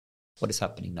what is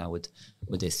happening now with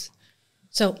this?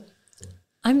 So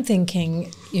I'm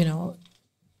thinking,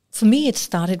 for me, it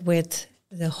started with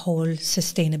the whole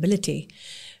sustainability,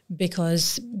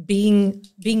 because being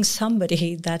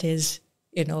somebody that is,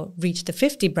 reached the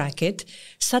 50 bracket,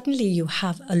 suddenly you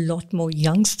have a lot more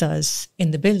youngsters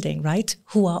in the building, right?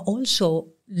 Who are also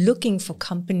looking for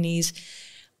companies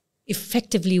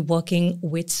effectively working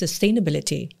with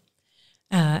sustainability.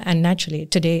 And naturally,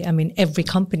 today, every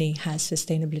company has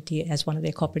sustainability as one of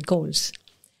their corporate goals.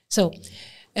 So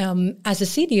as a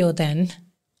CDO then,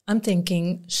 I'm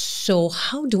thinking, so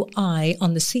how do I,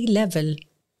 on the C-level,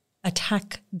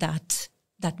 attack that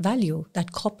value,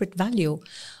 that corporate value?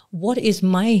 What is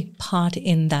my part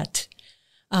in that?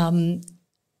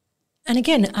 And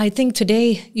again, I think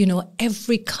today,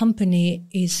 every company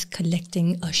is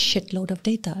collecting a shitload of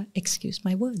data. Excuse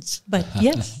my words, but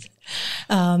yes,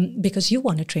 because you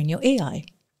want to train your AI.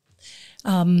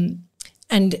 And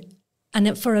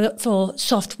for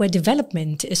software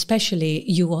development, especially,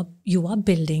 you are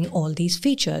building all these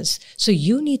features. So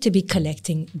you need to be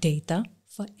collecting data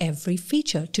for every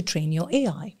feature to train your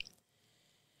AI.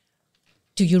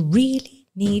 Do you really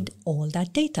need all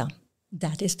that data?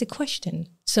 That is the question.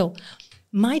 So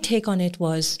my take on it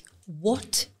was,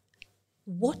 what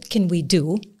can we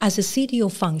do as a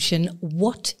CDO function?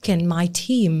 What can my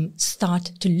team start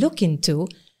to look into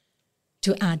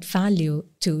to add value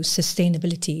to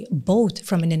sustainability, both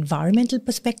from an environmental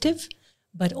perspective,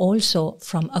 but also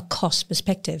from a cost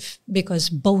perspective, because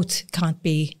both can't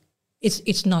be,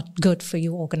 it's not good for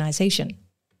your organization.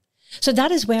 So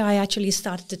that is where I actually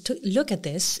started to look at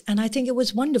this. And I think it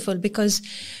was wonderful, because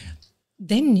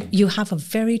then you have a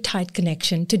very tight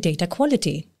connection to data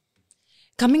quality.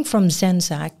 Coming from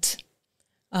Zenzact,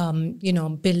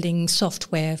 building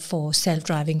software for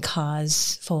self-driving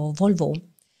cars for Volvo,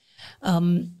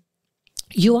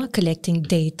 you are collecting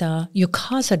data, your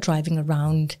cars are driving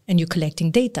around and you're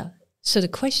collecting data. So the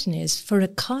question is, for a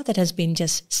car that has been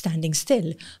just standing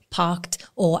still, parked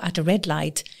or at a red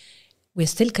light, we're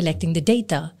still collecting the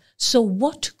data. So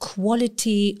what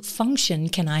quality function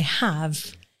can I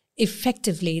have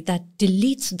effectively that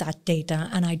deletes that data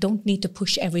and I don't need to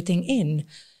push everything in?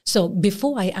 So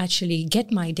before I actually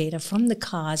get my data from the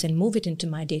cars and move it into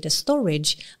my data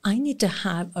storage, I need to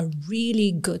have a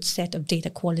really good set of data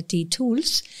quality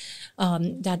tools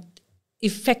that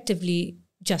effectively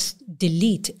just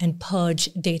delete and purge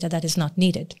data that is not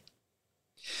needed.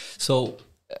 So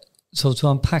to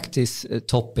unpack this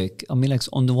topic, like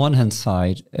on the one hand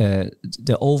side,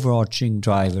 the overarching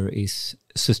driver is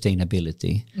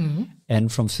sustainability. Mm-hmm.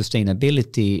 And from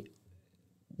sustainability,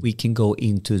 we can go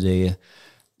into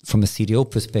from a CDO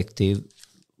perspective,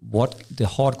 what the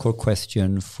hardcore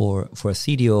question for a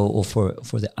CDO or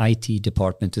for the IT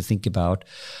department to think about,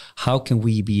 how can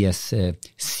we be as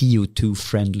CO2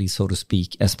 friendly, so to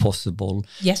speak, as possible?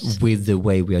 Yes. With the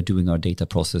way we are doing our data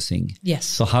processing. Yes.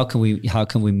 So how can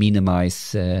we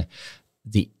minimize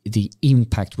the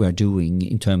impact we are doing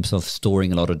in terms of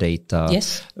storing a lot of data,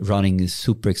 yes, running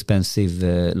super expensive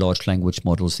large language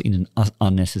models in an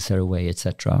unnecessary way,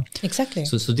 etc. Exactly.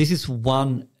 So this is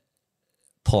one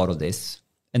part of this.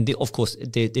 And of course,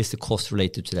 there's the cost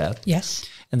related to that. Yes.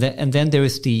 And then there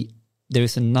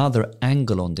is another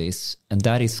angle on this, and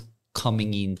that is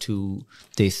coming into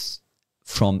this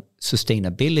from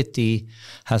sustainability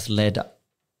has led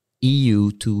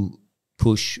EU to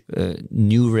push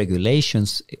new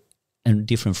regulations and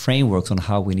different frameworks on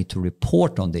how we need to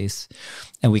report on this.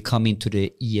 And we come into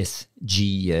the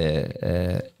ESG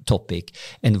topic,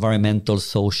 environmental,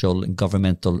 social, and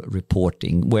governmental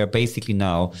reporting, where basically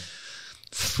now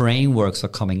frameworks are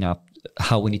coming up,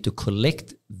 how we need to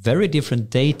collect very different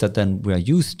data than we are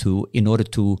used to in order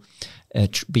to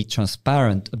be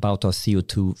transparent about our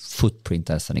CO2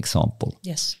 footprint, as an example.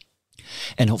 Yes.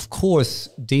 And of course,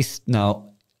 this now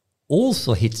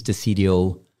also hits the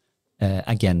CDO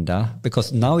agenda,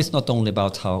 because now it's not only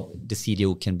about how the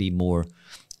CDO can be more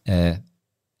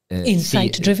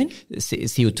insight-driven,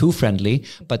 CO2 friendly,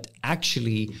 but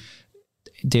actually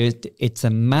it's a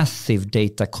massive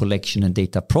data collection and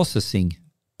data processing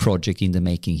project in the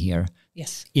making here.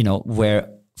 Yes. Where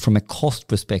from a cost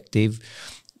perspective,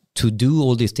 to do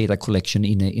all this data collection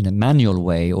in a manual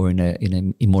way or in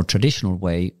a more traditional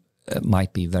way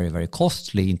might be very, very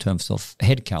costly in terms of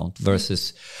headcount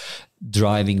versus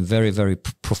driving very, very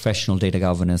professional data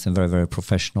governance and very, very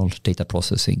professional data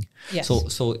processing. Yes.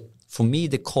 So for me,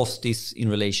 the cost is in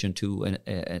relation to,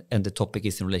 and the topic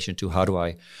is in relation to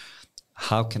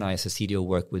how can I as a CDO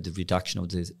work with the reduction of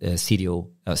the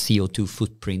CO2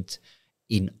 footprint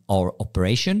in our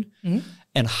operation?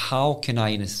 And how can I,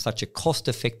 in such a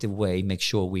cost-effective way, make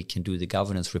sure we can do the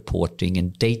governance reporting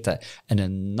and data and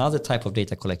another type of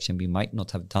data collection we might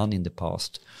not have done in the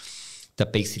past,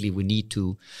 that basically we need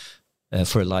to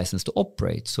for a license to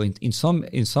operate. So in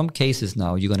some cases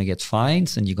now, you're going to get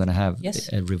fines and you're going to have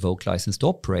a revoked license to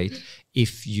operate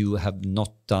if you have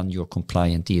not done your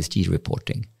compliant ESG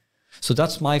reporting. So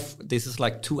that's this is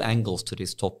like two angles to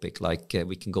this topic. Like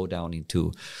we can go down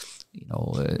into,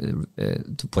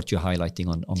 to what you're highlighting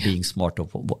on being smart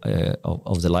of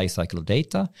the life cycle of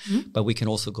data, but we can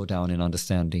also go down in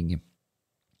understanding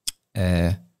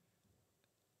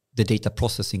the data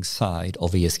processing side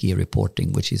of ESG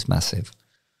reporting, which is massive.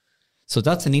 So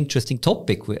that's an interesting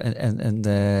topic, and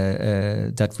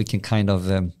that we can kind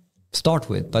of start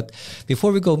with. But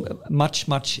before we go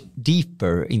much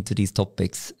deeper into these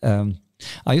topics,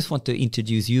 I just want to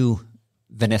introduce you,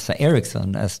 Vanessa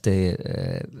Eriksson, as the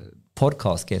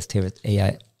podcast guest here at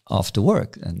AI After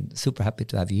Work, and super happy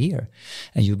to have you here.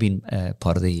 And you've been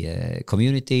part of the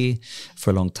community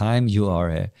for a long time. You are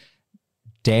a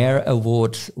DARE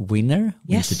Award winner.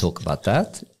 We need to talk about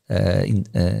that.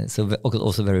 So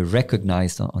also very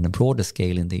recognized on a broader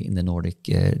scale in the Nordic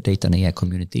data and AI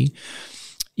community.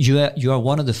 You are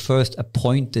one of the first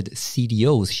appointed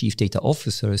CDOs, Chief Data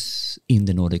Officers, in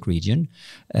the Nordic region,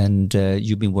 and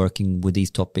you've been working with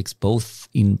these topics both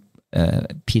in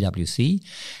PwC,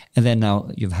 and then now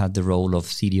you've had the role of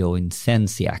CDO in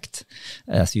Sensiact,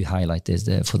 as you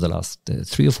highlighted for the last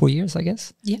 3 or 4 years, I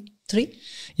guess. Yeah, 3.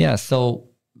 Yeah, so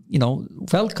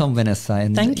welcome, Vanessa,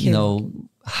 and thank you.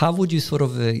 How would you sort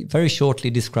of very shortly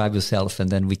describe yourself, and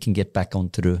then we can get back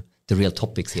onto the real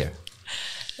topics here.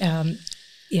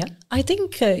 Yeah, I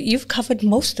think you've covered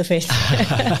most of it.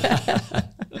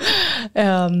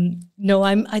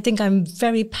 I think I'm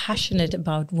very passionate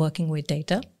about working with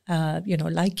data.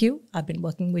 Like you, I've been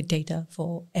working with data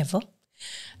forever.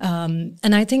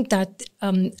 And I think that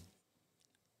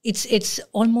it's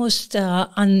almost a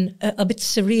bit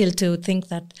surreal to think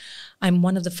that I'm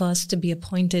one of the first to be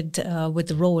appointed with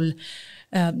the role.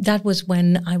 That was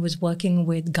when I was working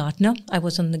with Gartner. I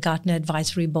was on the Gartner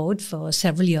advisory board for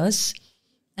several years.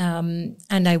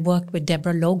 And I worked with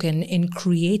Deborah Logan in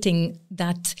creating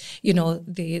that,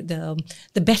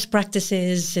 the best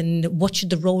practices and what should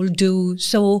the role do.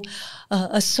 So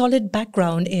a solid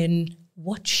background in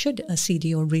what should a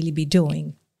CDO really be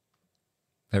doing.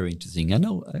 Very interesting. I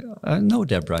know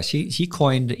Deborah. She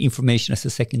coined information as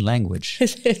a second language,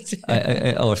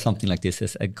 or something like this,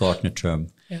 as a Gartner term.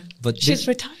 Yeah. But she's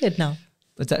retired now.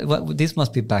 But this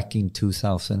must be back in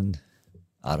 2000.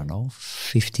 I don't know,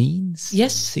 15?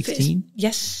 Yes. 16?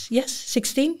 Yes,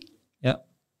 16. Yeah,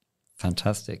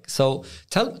 fantastic. So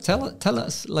tell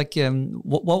us, like,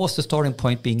 what was the starting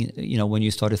point being, when you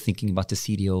started thinking about the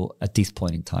CDO at this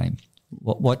point in time?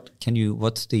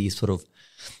 What's the sort of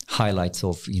highlights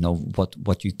of,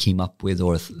 what you came up with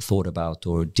or thought about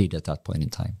or did at that point in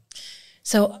time?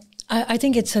 So I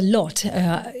think it's a lot.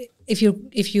 If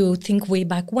you think way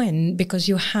back when, because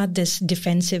you had this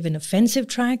defensive and offensive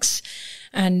tracks,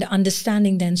 and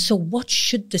understanding then, so what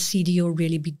should the CDO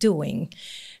really be doing?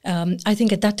 I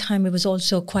think at that time it was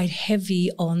also quite heavy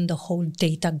on the whole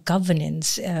data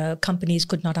governance. Companies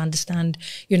could not understand,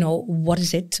 what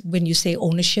is it when you say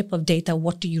ownership of data?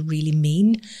 What do you really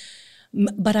mean?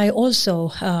 But I also,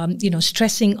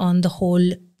 stressing on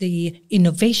the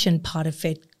innovation part of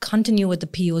it, continue with the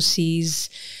POCs.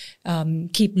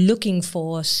 Keep looking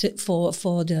for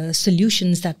the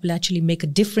solutions that will actually make a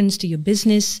difference to your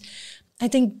business. I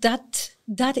think that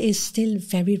is still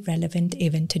very relevant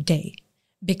even today,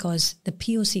 because the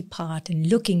POC part and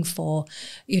looking for,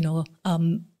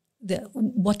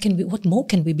 what more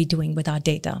can we be doing with our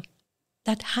data?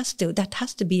 That has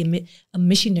to be a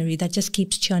missionary that just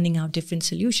keeps churning out different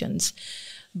solutions.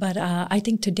 But I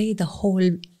think today the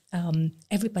whole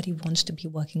everybody wants to be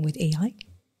working with AI.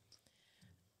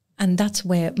 And that's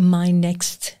where my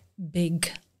next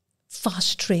big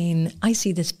fast train, I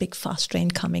see this big fast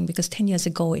train coming, because 10 years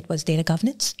ago it was data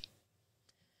governance.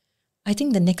 I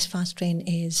think the next fast train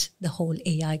is the whole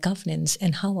AI governance,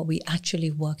 and how are we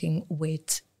actually working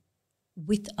with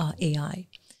our AI.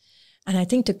 And I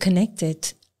think to connect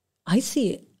it, I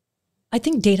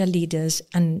think data leaders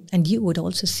and you would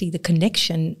also see the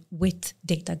connection with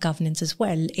data governance as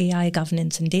well. AI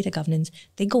governance and data governance,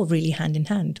 they go really hand in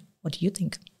hand. What do you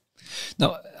think?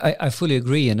 No, I fully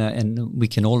agree, and we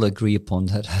can all agree upon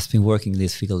that, has been working in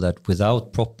this field, that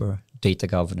without proper data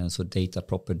governance or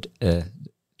proper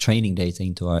training data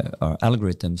into our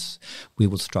algorithms, we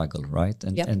will struggle, right?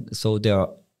 And so they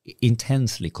are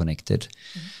intensely connected.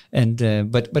 Mm-hmm.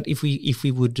 And but if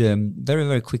we would very,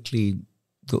 very quickly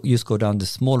go down the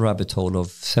small rabbit hole of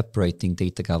separating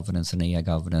data governance and AI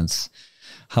governance,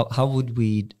 how would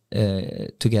we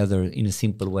together in a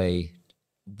simple way,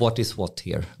 what is what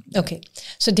here? Okay,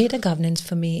 so data governance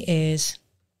for me is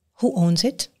who owns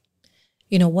it?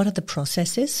 You know, what are the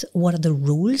processes? What are the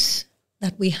rules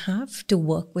that we have to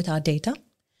work with our data?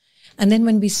 And then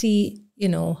when we see, you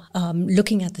know,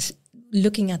 looking at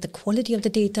the quality of the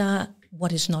data,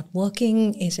 what is not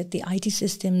working? Is it the IT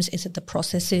systems? Is it the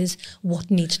processes? What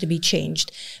needs to be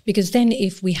changed? Because then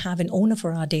if we have an owner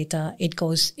for our data,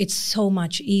 it's so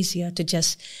much easier to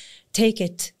just take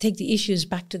the issues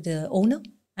back to the owner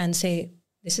and say,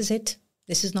 this is it.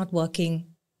 This is not working.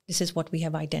 This is what we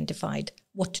have identified.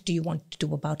 What do you want to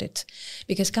do about it?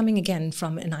 Because coming again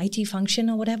from an IT function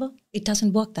or whatever, it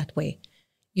doesn't work that way.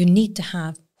 You need to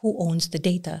have who owns the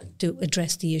data to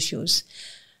address the issues.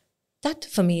 That,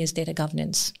 for me, is data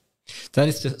governance. That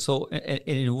is so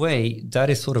in a way, that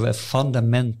is sort of a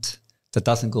fundament that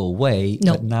doesn't go away.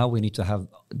 No. But now we need to have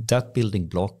that building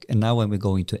block. And now when we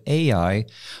go into AI,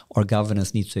 our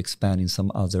governance needs to expand in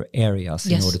some other areas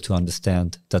in order to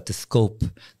understand that the scope,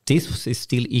 this is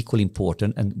still equally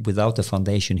important. And without the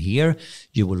foundation here,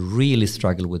 you will really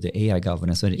struggle with the AI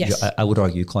governance. And I would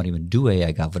argue you can't even do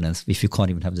AI governance if you can't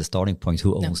even have the starting point,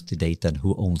 who owns the data and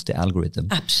who owns the algorithm.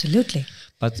 Absolutely.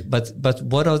 But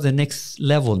what are the next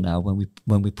level now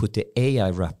when we put the AI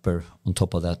wrapper on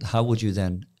top of that? How would you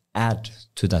then add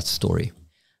to that story?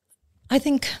 I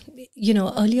think, you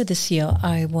know, earlier this year,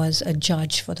 I was a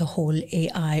judge for the whole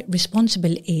AI,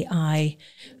 responsible AI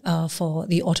for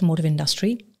the automotive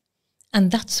industry.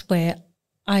 And that's where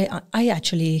I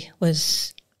actually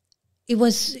was, it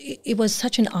was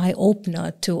such an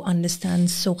eye-opener to understand,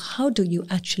 so how do you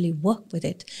actually work with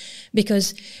it?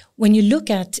 Because when you look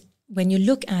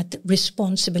at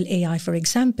responsible AI, for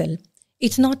example,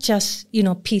 it's not just, you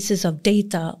know, pieces of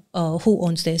data, who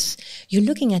owns this. You're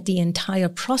looking at the entire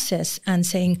process and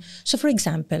saying, so for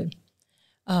example,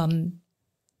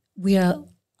 we are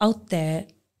out there,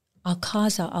 our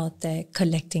cars are out there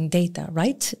collecting data,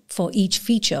 right, for each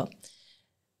feature.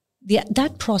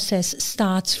 That process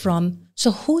starts from,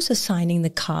 so who's assigning the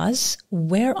cars?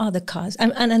 Where are the cars?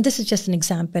 And this is just an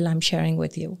example I'm sharing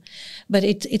with you. But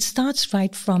it starts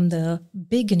right from the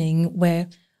beginning where,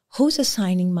 who's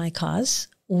assigning my cars?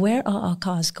 Where are our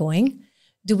cars going?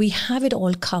 Do we have it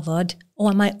all covered?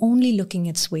 Or am I only looking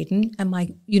at Sweden?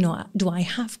 Do I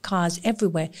have cars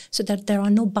everywhere so that there are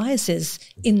no biases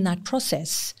in that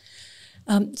process?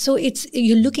 So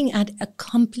you're looking at a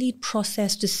complete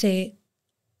process to say,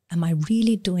 am I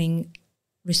really doing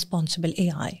responsible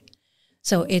AI?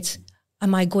 So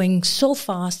am I going so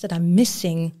fast that I'm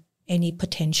missing any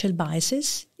potential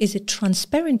biases? Is it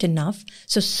transparent enough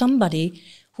so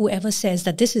whoever says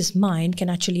that this is mine can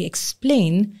actually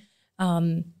explain,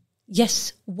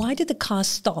 yes, why did the car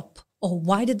stop? Or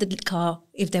why did the car,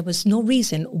 if there was no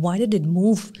reason, why did it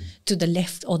move to the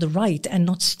left or the right and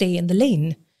not stay in the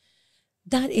lane?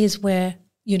 That is where,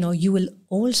 you know, you will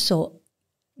also,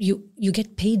 you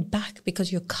get paid back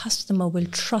because your customer will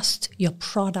trust your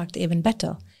product even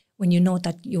better when you know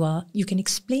that you can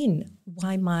explain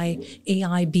why my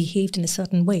AI behaved in a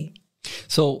certain way.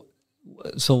 So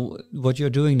what you're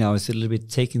doing now is a little bit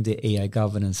taking the AI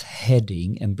governance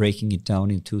heading and breaking it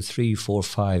down into 3, 4,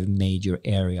 5 major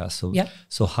areas.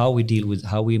 So how we deal with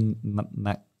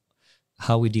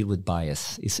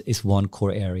bias is one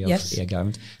core area of AI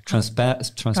governance.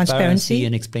 Transparency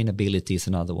and explainability is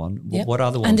another one. What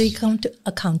other ones? And the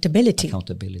accountability.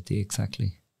 Accountability,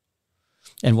 exactly.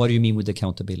 And what do you mean with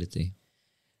accountability?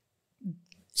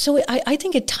 So I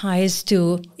think it ties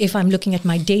to, if I'm looking at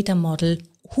my data model,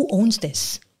 who owns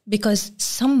this? Because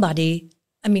somebody,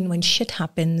 when shit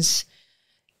happens,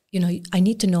 I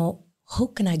need to know, who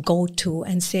can I go to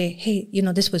and say, hey,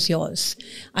 this was yours?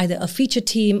 Either a feature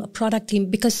team, a product team,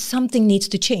 because something needs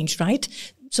to change, right?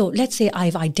 So let's say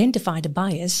I've identified a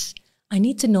bias. I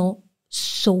need to know,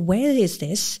 so where is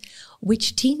this?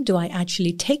 Which team do I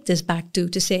actually take this back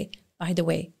to say, by the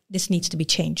way, this needs to be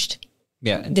changed.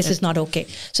 Yeah, this is not okay.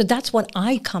 So that's what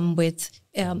I come with.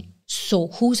 So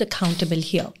who's accountable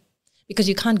here? Because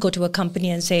you can't go to a company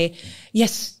and say,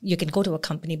 yes, you can go to a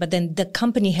company, but then the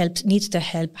company needs to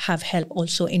have help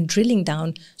also in drilling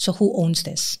down. So who owns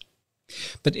this?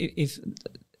 But if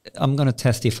I'm going to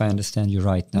test if I understand you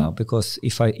right now, because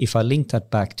if I link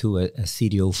that back to a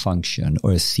CDO function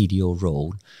or a CDO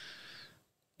role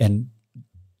and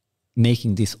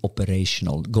making this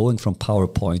operational, going from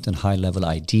PowerPoint and high-level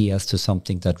ideas to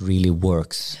something that really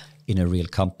works in a real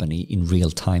company, in real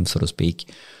time, so to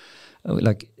speak.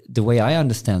 Like the way I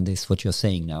understand this, what you're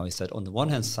saying now is that on the one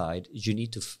hand side, you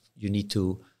need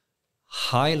to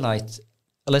highlight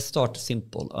let's start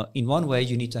simple. In one way,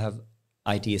 you need to have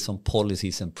ideas on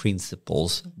policies and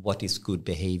principles. What is good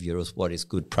behavior, what is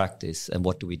good practice, and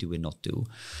what do we do and not do.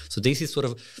 So this is sort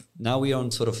of, now we are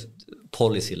on sort of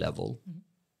policy level.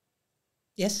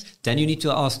 Yes. Then you need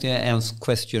to ask the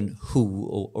question who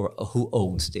or who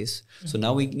owns this. So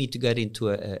now we need to get into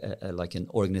a like an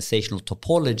organizational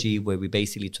topology where we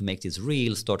basically, to make this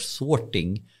real, start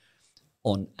sorting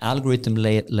on algorithm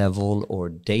level or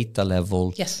data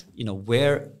level. Yes. You know,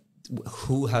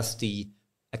 who has the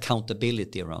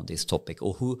accountability around this topic,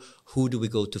 or who do we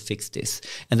go to fix this?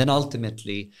 And then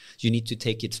ultimately you need to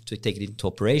take it into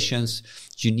operations.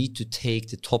 You need to take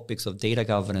the topics of data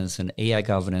governance and AI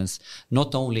governance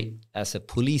not only as a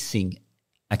policing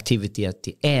activity at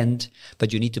the end,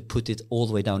 but you need to put it all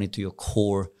the way down into your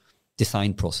core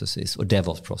design processes or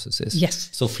DevOps processes. Yes.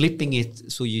 So flipping it,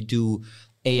 so you do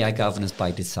AI governance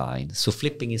by design. So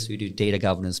flipping it, so you do data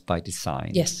governance by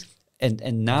design. Yes.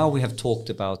 And now we have talked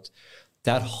about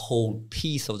that whole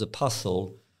piece of the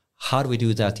puzzle. How do we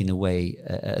do that in a way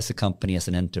as a company, as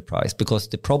an enterprise? Because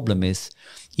the problem is,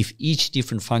 if each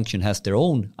different function has their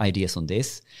own ideas on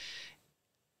this,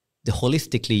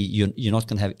 holistically you're not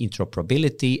going to have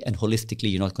interoperability, and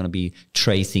holistically you're not going to be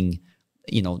tracing,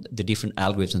 you know, the different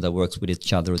algorithms that works with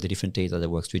each other, or the different data that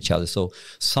works with each other. So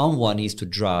someone needs to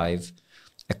drive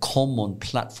a common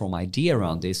platform idea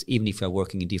around this, even if we're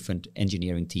working in different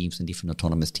engineering teams and different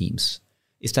autonomous teams.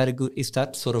 Is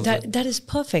that sort of... That is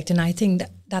perfect. And I think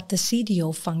that the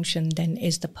CDO function then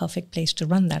is the perfect place to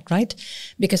run that, right?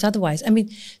 Because otherwise, I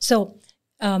mean, so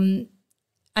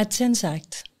at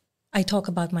Sensact, I talk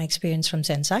about my experience from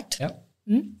Sensact.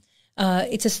 Yeah.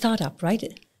 It's a startup, right?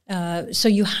 So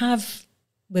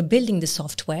we're building the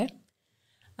software,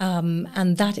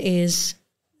 and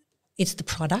it's the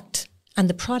product, and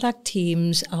the product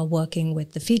teams are working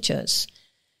with the features.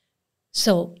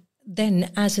 So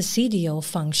then as a CDO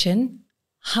function,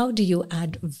 how do you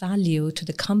add value to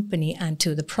the company and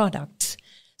to the products?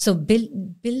 So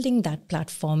building that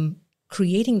platform,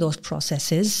 creating those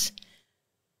processes,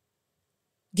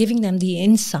 giving them the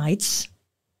insights,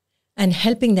 and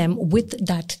helping them with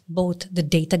that, both the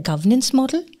data governance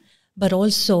model, but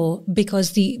also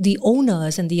because the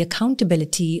owners and the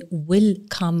accountability will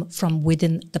come from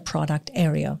within the product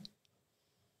area.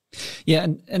 Yeah,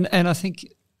 and I think,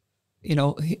 you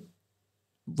know,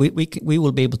 we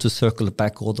will be able to circle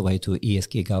back all the way to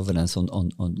ESG governance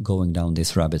on going down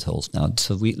these rabbit holes now.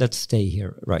 So let's stay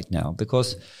here right now,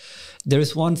 because there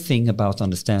is one thing about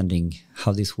understanding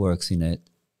how this works in a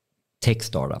tech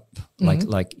startup.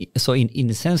 So in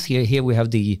a sense here we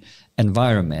have the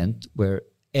environment where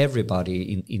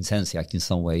everybody in Sensact in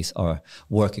some ways are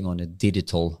working on a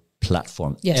digital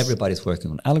platform. Yes. Everybody's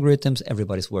working on algorithms.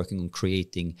 Everybody's working on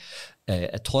creating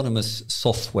autonomous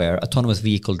software, autonomous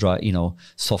vehicle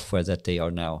software that they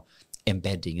are now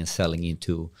embedding and selling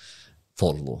into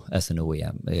Volvo as an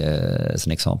OEM, as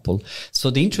an example. So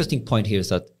the interesting point here is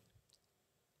that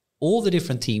all the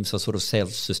different teams are sort of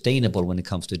self-sustainable when it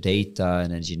comes to data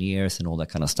and engineers and all that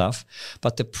kind of stuff.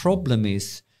 But the problem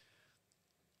is,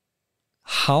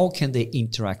 how can they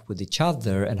interact with each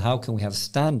other, and how can we have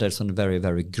standards on a very,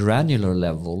 very granular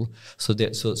level so they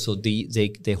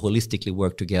holistically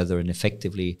work together, and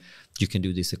effectively you can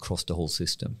do this across the whole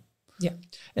system. Yeah.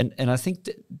 And I think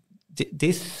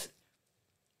this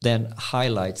then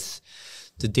highlights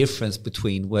the difference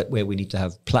between where we need to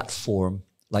have platform.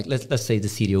 Like let's say the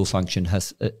CDO function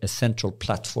has a central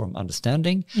platform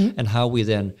understanding, and how we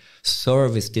then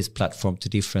service this platform to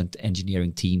different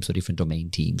engineering teams or different domain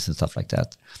teams and stuff like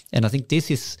that. And I think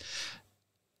this is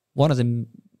one of the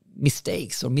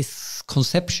mistakes or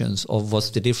misconceptions of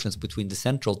what's the difference between the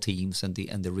central teams and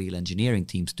the real engineering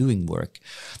teams doing work.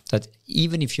 That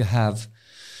even if you have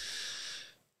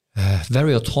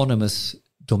very autonomous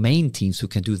domain teams who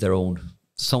can do their own,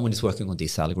 someone is working on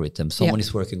this algorithm, someone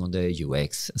is working on the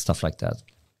UX and stuff like that.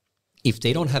 If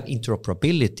they don't have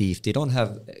interoperability, if they don't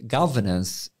have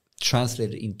governance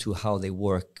translated into how they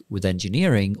work with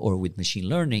engineering or with machine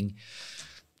learning,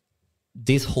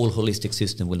 this whole holistic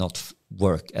system will not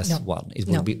work as one. It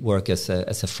will work as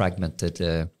a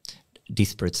fragmented,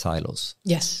 disparate silos.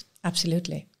 Yes,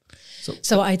 absolutely.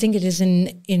 So I think it is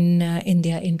in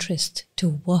their interest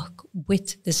to work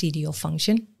with the CDO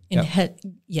function.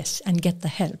 And get the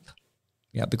help.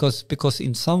 Yeah, because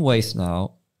in some ways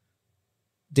now,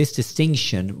 this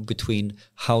distinction between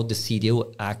how the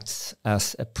CDO acts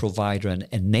as a provider and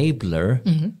enabler,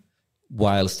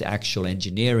 whilst the actual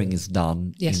engineering is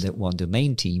done in the one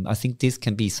domain team, I think this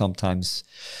can be sometimes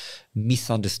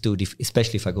misunderstood,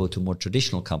 especially if I go to more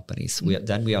traditional companies.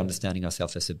 Then we are understanding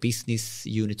ourselves as a business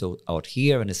unit out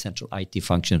here and a central IT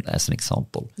function as an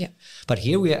example. Yeah. But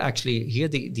here we are actually, here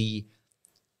the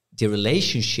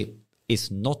relationship is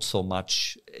not so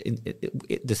much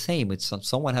the same. It's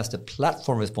someone has the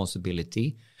platform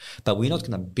responsibility, but we're not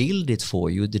going to build it for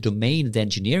you. The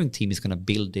engineering team is going to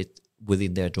build it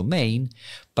within their domain,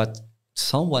 but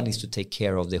someone needs to take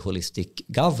care of the holistic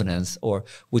governance,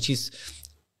 which is,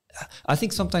 I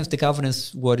think sometimes the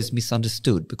governance word is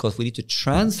misunderstood, because we need to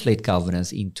translate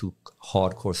governance into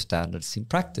hardcore standards in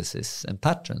practices and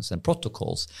patterns and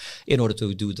protocols in order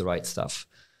to do the right stuff.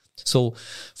 So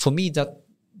for me,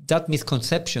 that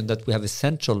misconception that we have a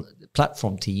central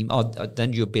platform team,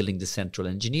 then you're building the central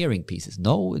engineering pieces.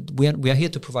 No, we are here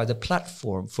to provide a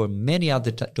platform for many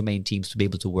other domain teams to be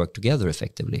able to work together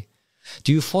effectively.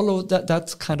 Do you follow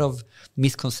that kind of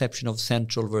misconception of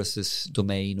central versus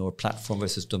domain, or platform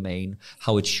versus domain,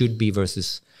 how it should be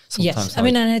versus sometimes? Yes, I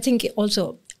mean, and I think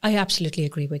also, I absolutely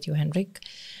agree with you, Henrik.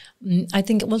 I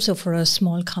think also for a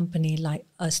small company, like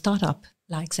a startup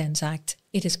like Zensact,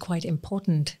 it is quite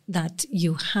important that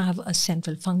you have a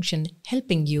central function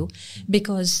helping you,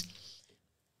 because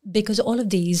all of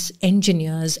these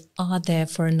engineers are there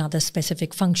for another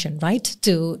specific function, right?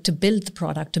 To build the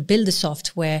product, to build the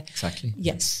software. Exactly.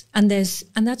 Yes. And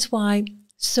that's why,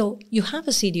 so you have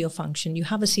a CDO function, you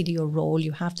have a CDO role,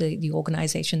 you have the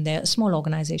organization there, a small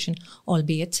organization,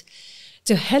 albeit,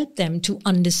 to help them to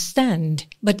understand,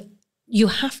 but you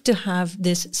have to have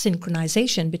this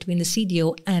synchronization between the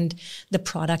CDO and the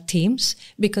product teams,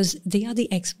 because they are the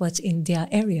experts in their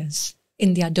areas,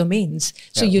 in their domains.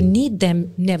 So you need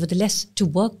them nevertheless to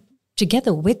work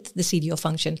together with the CDO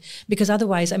function, because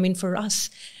otherwise, I mean, for us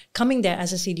coming there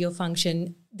as a CDO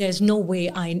function, there's no way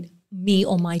me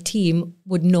or my team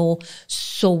would know,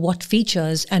 so what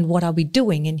features and what are we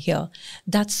doing in here?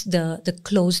 That's the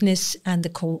closeness and the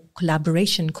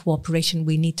cooperation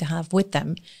we need to have with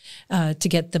them to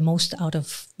get the most out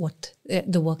of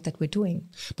the work that we're doing.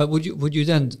 But would you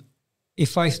then,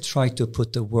 if I try to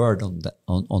put a word on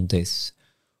this,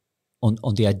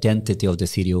 on the identity of the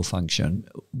CDO function,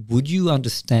 would you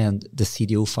understand the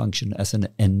CDO function as an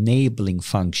enabling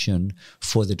function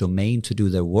for the domain to do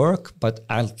their work, but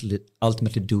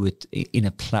ultimately do it in a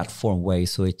platform way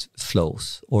so it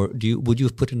flows? Or would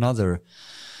you put another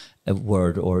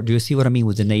word, or do you see what I mean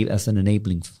with as an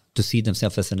enabling, to see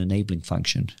themselves as an enabling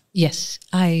function? Yes,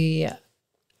 I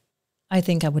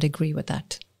think I would agree with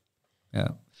that.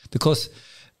 Yeah, because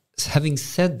having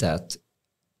said that,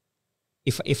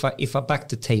 if I back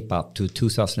the tape up to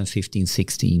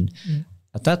 2015-16,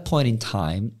 at that point in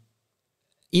time,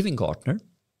 even Gartner,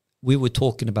 we were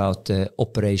talking about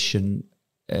operation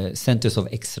centers of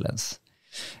excellence.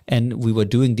 And we were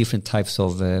doing different types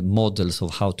of models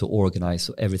of how to organize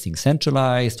everything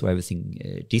centralized or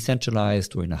everything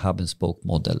decentralized, or in a hub and spoke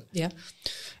model. Yeah.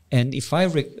 And if I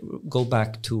go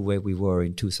back to where we were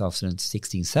in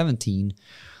 2016-17,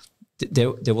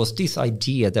 there was this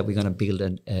idea that we're going to build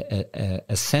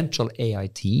a central AI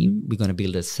team, we're going to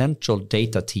build a central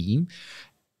data team,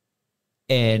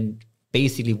 and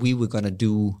basically we were going to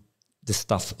do the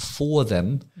stuff for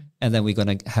them, and then we're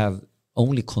going to have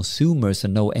only consumers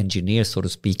and no engineers, so to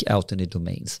speak, out in the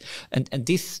domains. And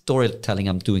this storytelling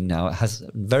I'm doing now has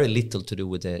very little to do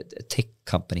with a tech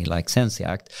company like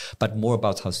Zensact, but more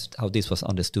about how this was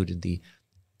understood in the...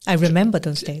 I remember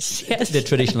those days. Yes. The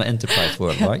traditional enterprise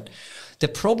world, right? The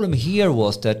problem here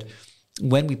was that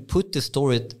when we put the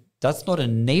story, that's not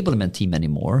an enablement team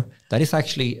anymore. That is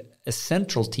actually a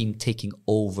central team taking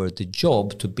over the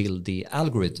job to build the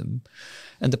algorithm.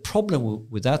 And the problem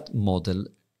with that model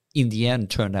in the end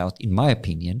turned out, in my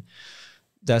opinion,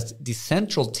 that the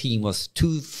central team was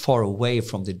too far away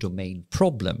from the domain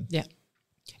problem. Yeah.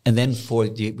 And then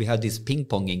we had these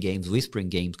ping-ponging games, whispering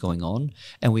games going on,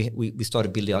 and we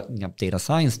started building up data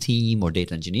science team or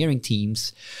data engineering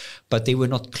teams, but they were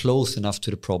not close enough to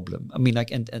the problem. I mean,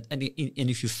 like, and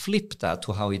if you flip that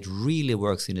to how it really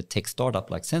works in a tech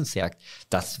startup like Zensact,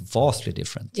 that's vastly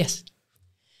different. Yes.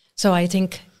 So I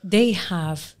think the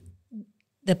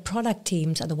product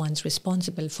teams are the ones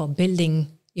responsible for building,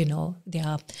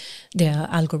 their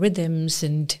algorithms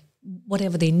and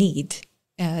whatever they need.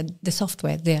 The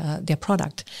software, their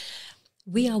product.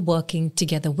 We are working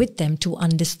together with them to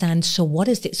understand, so what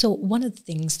is it? So one of the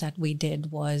things that we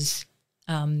did was,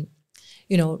 from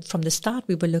the start,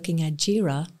 we were looking at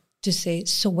Jira to say,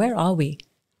 so where are we?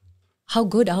 How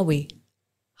good are we?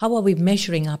 How are we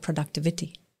measuring our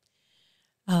productivity?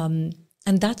 And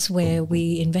that's where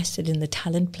we invested in the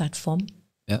talent platform.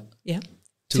 Yeah. Yeah.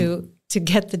 To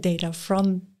get the data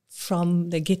from from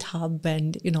the GitHub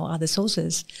and, other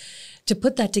sources, to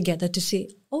put that together to say,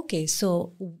 okay,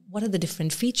 so what are the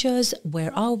different features?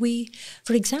 Where are we?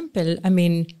 For example,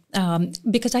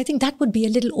 because I think that would be a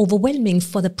little overwhelming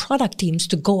for the product teams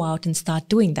to go out and start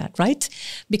doing that, right?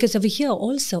 Because over here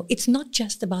also, it's not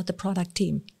just about the product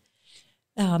team.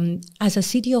 As a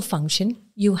CDO function,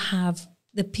 you have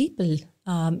the people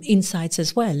insights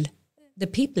as well, the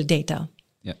people data.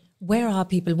 Yeah. Where are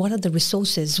people? What are the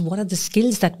resources? What are the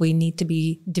skills that we need to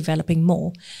be developing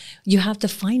more? You have the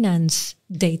finance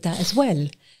data as well.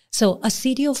 So a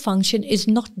CDO function is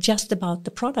not just about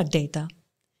the product data.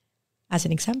 As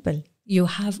an example, you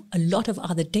have a lot of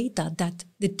other data that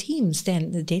the teams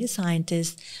then, the data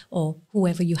scientists or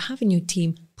whoever you have in your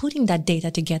team, putting that data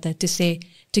together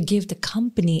to give the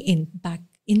company back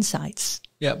insights.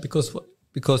 Yeah, because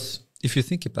if you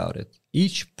think about it,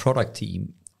 each product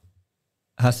team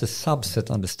has a subset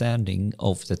understanding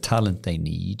of the talent they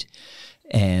need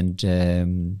and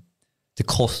the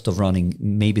cost of running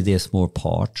maybe their small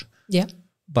part. Yeah.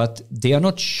 But they are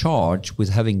not charged with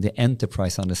having the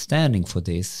enterprise understanding for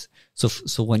this.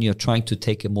 So when you're trying to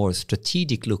take a more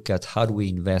strategic look at how do we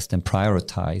invest and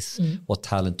prioritize what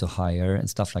talent to hire and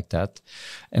stuff like that,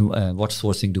 and what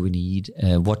sourcing do we need,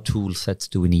 what tool sets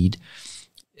do we need,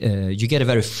 you get a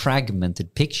very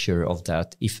fragmented picture of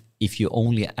that if you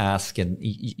only ask and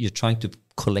you're trying to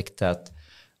collect that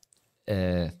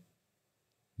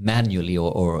manually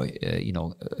or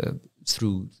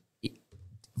through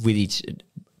with each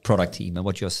product team. And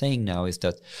what you're saying now is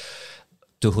that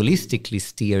to holistically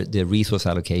steer the resource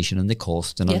allocation and the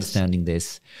cost and understanding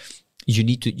this,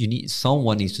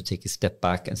 someone needs to take a step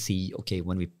back and see, okay,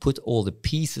 when we put all the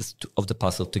pieces of the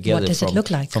puzzle together, what does it look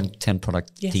like? From 10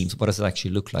 product teams, what does it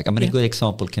actually look like? A good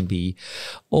example can be,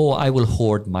 I will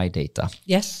hoard my data.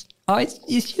 Yes.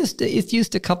 It's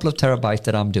just a couple of terabytes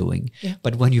that I'm doing. Yeah.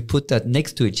 But when you put that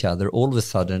next to each other, all of a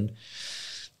sudden,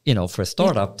 for a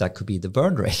startup, that could be the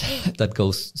burn rate that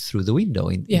goes through the window.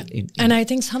 And I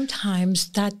think sometimes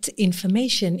that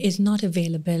information is not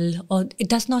available, or it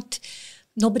does not,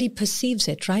 nobody perceives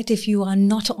it, right? If you are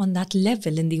not on that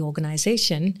level in the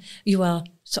organization, you are,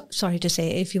 sorry to say,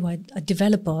 if you are a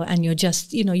developer and you're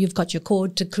just, you've got your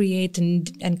code to create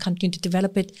and continue to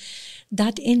develop it,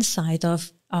 that insight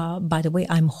of, by the way,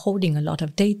 I'm holding a lot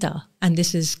of data and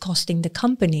this is costing the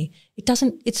company,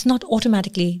 it's not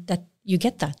automatically that you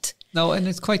get that. No, and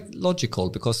it's quite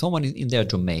logical because someone in their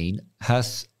domain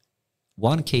has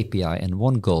one KPI and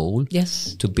one goal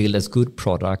to build as good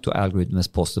product or algorithm as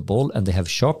possible, and they have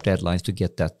sharp deadlines to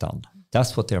get that done.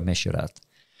 That's what they're measured at.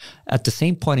 At the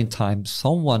same point in time,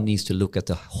 someone needs to look at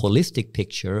the holistic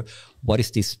picture. What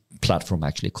is this platform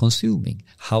actually consuming?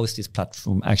 How is this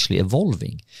platform actually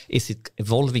evolving? Is it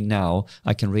evolving now?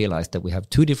 I can realize that we have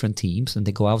two different teams and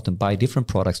they go out and buy different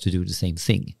products to do the same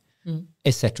thing,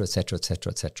 etc., etc.,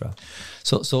 etc., etc.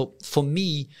 So for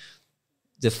me,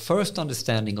 the first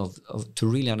understanding to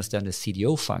really understand the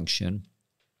CDO function,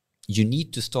 you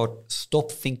need to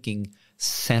stop thinking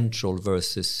central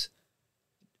versus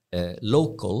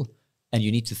local, and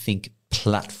you need to think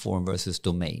platform versus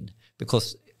domain.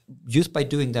 Because just by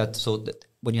doing that, so that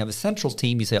when you have a central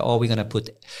team, you say, we're going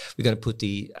to put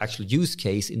the actual use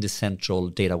case in the central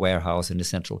data warehouse in the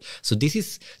central. So this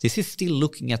is still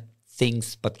looking at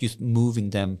things, but just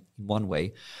moving them in one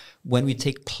way. When we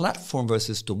take platform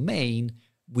versus domain,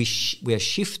 we are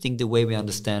shifting the way we're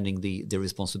understanding the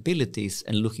responsibilities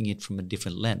and looking at it from a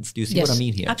different lens. Do you see what I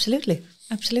mean here? Absolutely.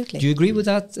 Absolutely. Do you agree with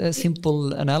that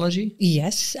simple analogy?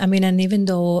 Yes. And even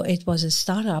though it was a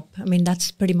startup,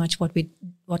 that's pretty much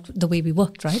the way we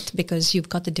worked, right? Because you've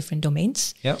got the different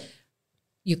domains. Yeah.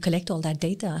 You collect all that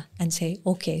data and say,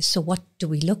 okay, so what do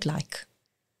we look like?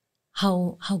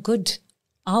 How good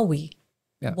are we?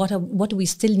 Yeah. What do we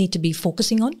still need to be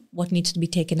focusing on? What needs to be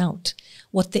taken out?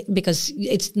 Because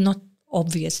it's not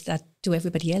obvious that to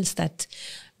everybody else that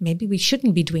maybe we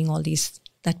shouldn't be doing all these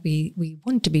that we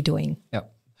want to be doing. Yeah,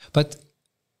 but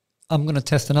I'm going to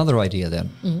test another idea then.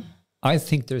 I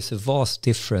think there's a vast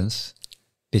difference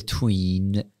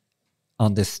between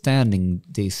understanding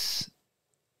this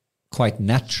quite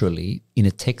naturally in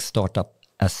a tech startup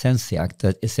as Sensiac,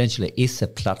 that essentially is a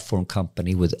platform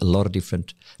company with a lot of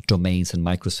different domains and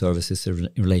microservices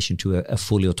in relation to a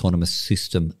fully autonomous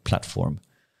system platform.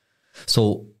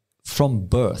 So from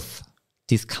birth,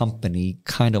 this company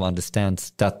kind of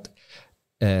understands that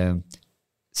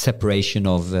separation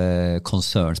of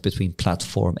concerns between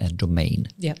platform and domain.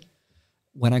 Yeah.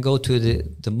 When I go to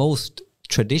the most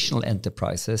traditional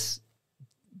enterprises,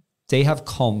 they have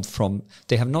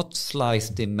not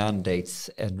sliced the mandates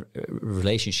and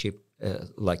relationship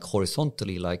like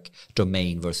horizontally, like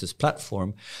domain versus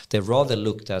platform. They rather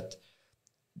looked at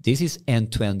this is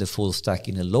end-to-end the full stack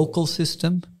in a local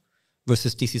system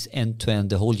versus this is end-to-end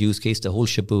the whole use case, the whole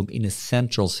shaboom in a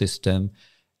central system.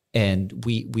 And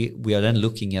we are then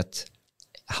looking at,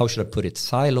 how should I put it,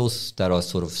 silos that are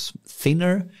sort of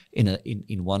thinner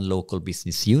in one local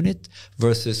business unit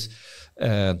versus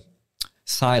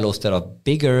silos that are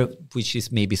bigger, which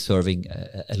is maybe serving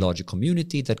a larger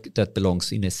community that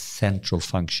belongs in a central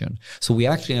function. So we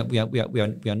actually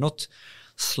we are not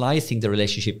slicing the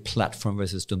relationship platform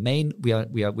versus domain. We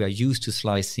are used to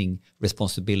slicing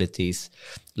responsibilities,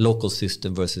 local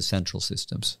system versus central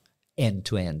systems, end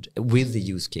to end, with the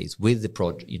use case, with the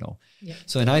project. Yeah.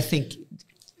 So, and I think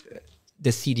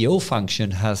the CDO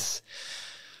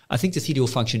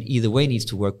function either way needs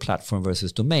to work platform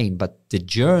versus domain, but the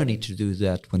journey to do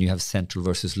that when you have central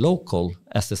versus local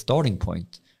as the starting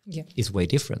point is way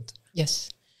different.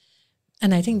 Yes.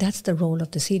 And I think that's the role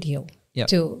of the CDO,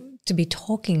 to be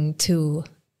talking to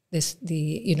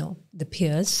the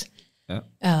peers,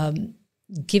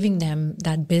 giving them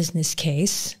that business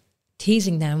case,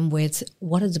 teasing them with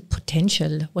what is the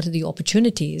potential, what are the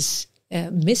opportunities,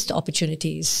 missed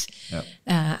opportunities,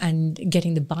 and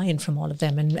getting the buy-in from all of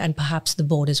them, and perhaps the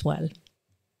board as well.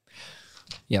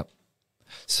 Yeah.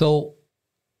 So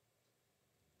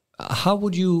how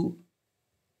would you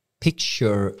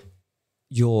picture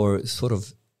your sort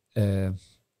of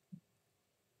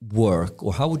work,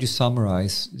 or how would you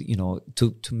summarize,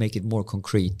 to make it more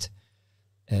concrete,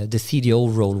 the CDO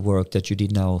role work that you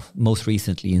did now most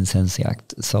recently in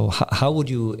Sensiact? So how would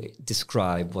you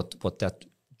describe what that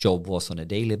job was on a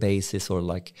daily basis, or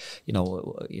like,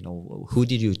 who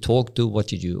did you talk to?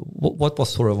 What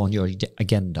was sort of on your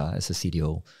agenda as a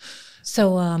CDO?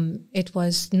 So it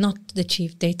was not the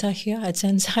chief data here at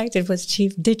Sensiact, it was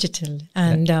chief digital.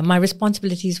 And my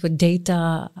responsibilities were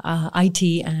data, IT,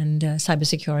 and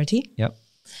cybersecurity. Yeah.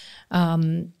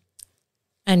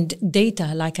 And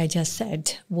data, like I just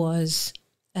said, was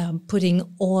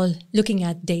looking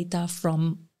at data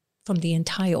from the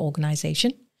entire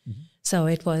organization. Mm-hmm. So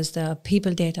it was the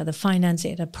people data, the finance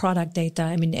data, product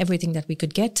data, everything that we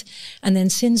could get. And then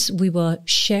since we were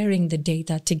sharing the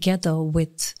data together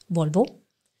with Volvo,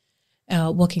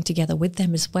 working together with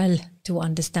them as well to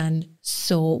understand,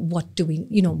 so what does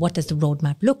the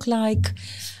roadmap look like?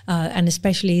 And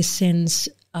especially since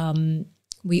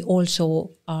we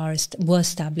also were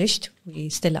established, they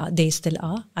still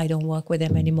are. I don't work with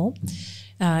them anymore.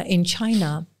 In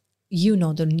China,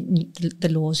 the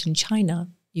laws in China,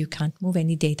 you can't move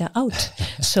any data out.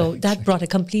 So that brought a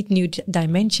complete new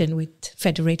dimension with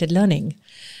federated learning.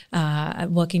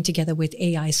 Working together with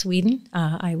AI Sweden,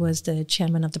 I was the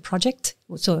chairman of the project.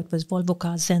 So it was Volvo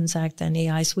Cars, Sensiact, and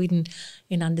AI Sweden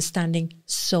in understanding,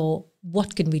 so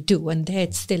what can we do? And there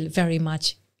it's still very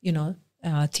much,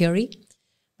 theory.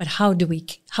 But how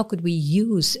could we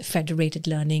use federated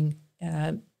learning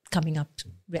coming up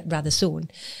rather soon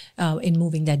in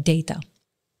moving that data?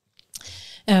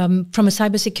 From a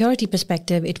cybersecurity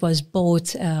perspective, it was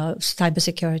both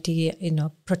cybersecurity,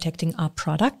 protecting our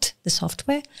product, the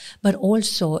software, but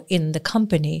also in the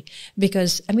company,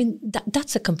 because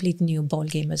that's a complete new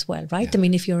ballgame as well, right? Yeah.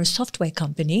 If you're a software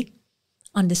company,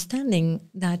 understanding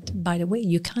that, by the way,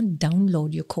 you can't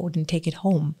download your code and take it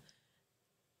home.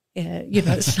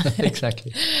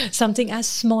 Exactly. Something as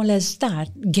small as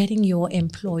that, getting your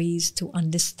employees to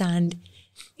understand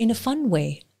in a fun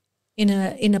way, in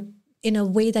a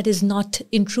way that is not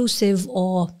intrusive,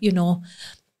 or in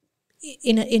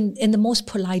the most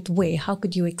polite way. How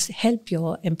could you help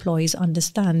your employees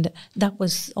understand? That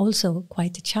was also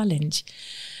quite a challenge.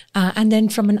 And then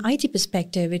from an IT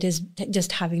perspective, it is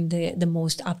just having the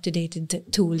most up-to-date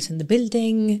tools in the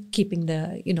building, keeping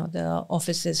the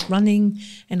offices running,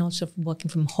 and also working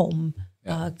from home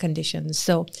conditions.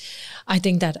 So I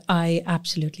think that I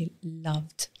absolutely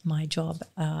loved my job.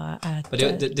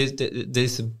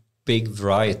 There's a big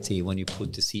variety when you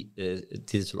put the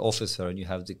digital officer and you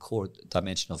have the core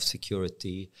dimension of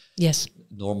security, yes,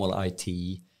 normal IT,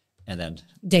 and then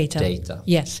data.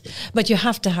 Yes, but you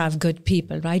have to have good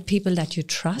people, right? People that you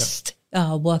trust,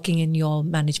 working in your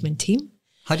management team.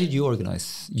 How did you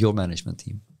organize your management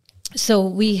team?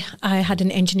 So I had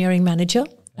an engineering manager.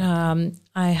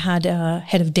 I had a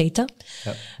head of data,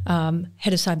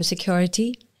 head of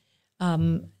cybersecurity.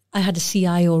 I had a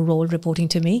CIO role reporting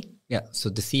to me. Yeah, so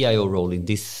the CIO role in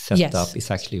this setup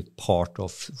is actually part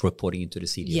of reporting into the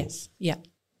CDO. Yes, yeah.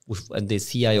 And the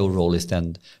CIO role is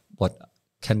then what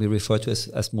can we refer to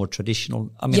as more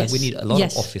traditional? We need a lot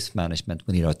of office management.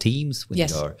 We need our teams. We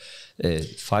need our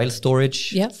file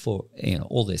storage for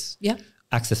all this. Yeah.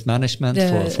 access management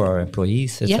for our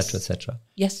employees, etc., etc.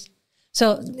 Yes.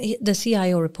 So the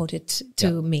CIO reported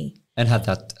to me. And had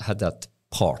that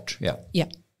part. Yeah. Yeah.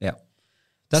 Yeah.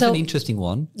 That's an interesting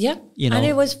one. Yeah. And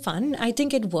it was fun. I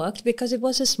think it worked because it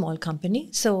was a small company.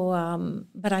 So,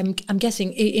 but I'm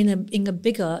guessing in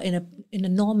a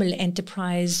normal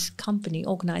enterprise company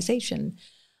organization,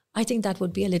 I think that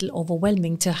would be a little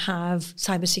overwhelming to have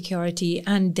cybersecurity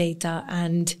and data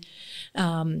and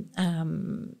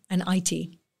IT.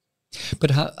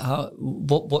 But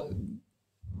what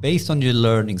based on your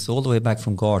learnings all the way back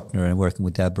from Gartner and working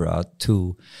with Deborah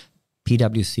to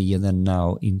PwC and then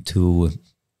now into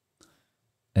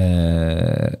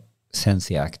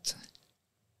Sensiact,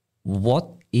 what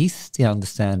is the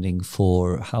understanding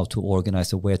for how to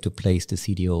organize or where to place the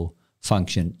CDO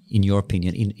function, in your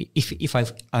opinion? If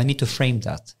I need to frame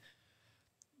that,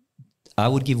 I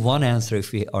would give one answer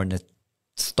if we are in a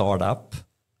startup.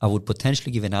 I would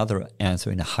potentially give another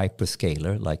answer in a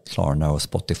hyperscaler like Klarna or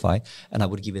Spotify, and I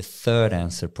would give a third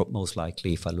answer most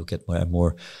likely if I look at a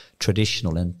more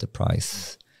traditional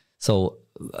enterprise. So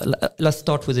let's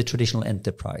start with the traditional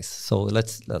enterprise. So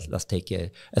let's take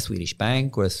a Swedish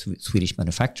bank or a Swedish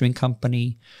manufacturing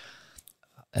company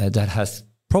that has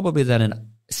probably then a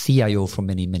CIO for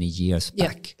many years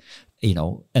back.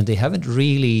 And they haven't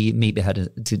really maybe had a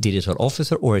digital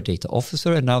officer or a data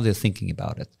officer, and now they're thinking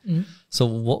about it.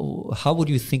 So how would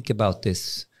you think about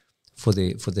this for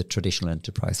the traditional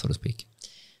enterprise, so to speak?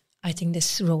 I think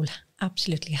this role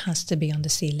absolutely has to be on the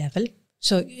C-level.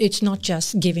 So it's not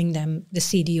just giving them the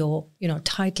CDO,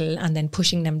 title and then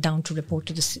pushing them down to report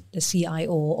to the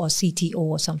CIO or CTO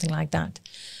or something like that.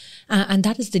 And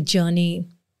that is the journey,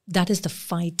 that is the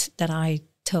fight that I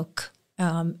took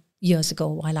years ago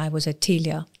while I was at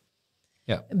Telia.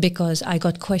 Yeah. Because I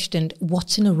got questioned,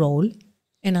 what's in a role?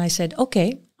 And I said,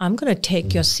 okay, I'm going to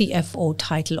take your CFO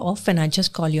title off and I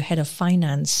just call you head of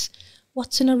finance.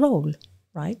 What's in a role,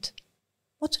 right?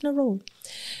 What's in a role?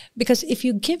 Because if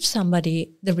you give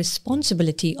somebody the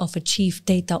responsibility of a chief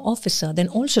data officer, then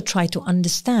also try to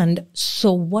understand,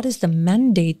 so what is the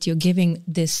mandate you're giving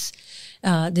this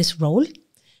role?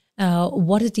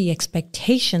 What are the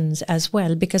expectations as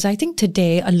well? Because I think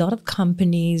today a lot of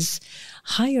companies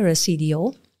hire a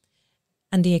CDO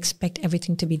and they expect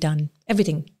everything to be done,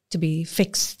 everything to be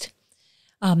fixed.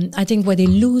 I think where they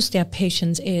lose their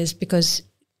patience is because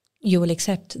you will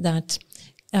accept that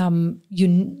you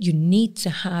need to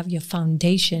have your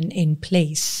foundation in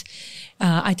place.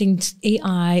 I think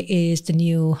AI is the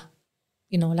new,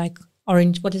 like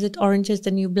orange. What is it? Orange is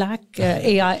the new black.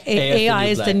 AI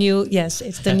is the new. Yes,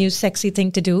 it's the new sexy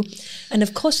thing to do. And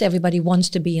of course, everybody wants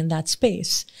to be in that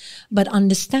space. But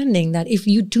understanding that if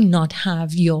you do not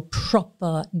have your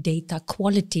proper data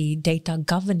quality, data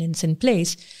governance in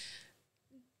place,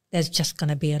 there's just going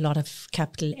to be a lot of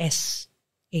capital S.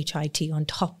 HIT on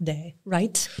top there,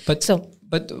 right? But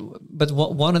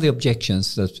one of the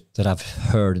objections that I've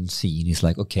heard and seen is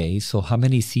like, okay, so how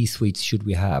many C-suites should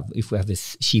we have? If we have a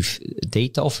chief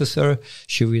data officer,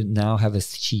 should we now have a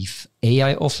chief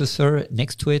AI officer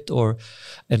next to it,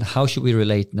 and how should we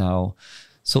relate now?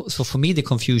 So for me, the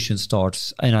confusion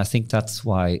starts, and I think that's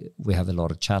why we have a lot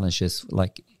of challenges.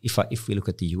 Like if we look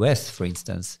at the US, for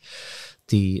instance,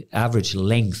 the average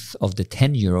length of the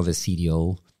tenure of a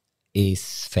CDO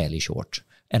is fairly short.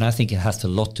 And I think it has a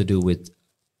lot to do with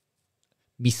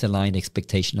misaligned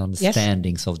expectation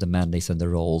understandings of the mandates and the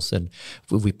roles. And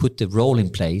we put the role in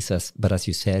place, but as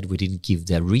you said, we didn't give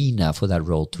the arena for that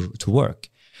role to work.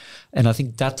 And I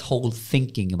think that whole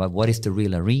thinking about what is the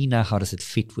real arena, how does it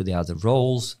fit with the other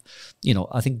roles,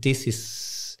 I think this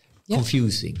is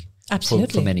confusing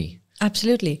for many.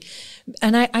 Absolutely.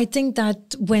 And I think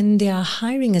that when they are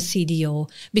hiring a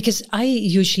CDO, because I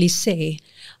usually say,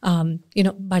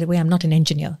 by the way, I'm not an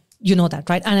engineer. You know that,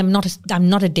 right? And I'm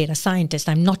not a data scientist.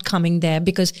 I'm not coming there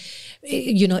because,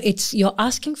 you're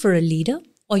asking for a leader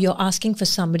or you're asking for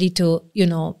somebody to,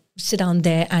 sit down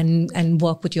there and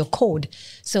work with your code.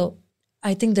 So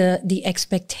I think the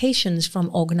expectations from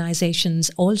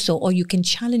organizations also, or you can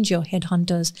challenge your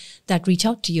headhunters that reach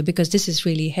out to you, because this is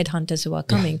really headhunters who are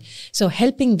coming. Yeah. So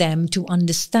helping them to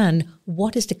understand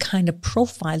what is the kind of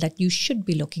profile that you should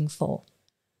be looking for.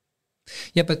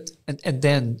 Yeah, but and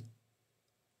then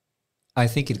I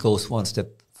think it goes one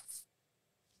step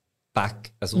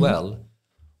back as well.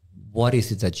 What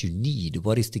is it that you need?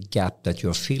 What is the gap that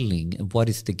you're filling? And what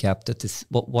is the gap that is,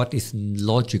 what is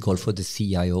logical for the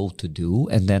CIO to do?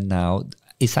 And then now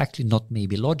it's actually not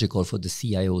maybe logical for the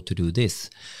CIO to do this.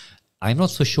 I'm not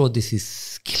so sure this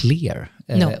is clear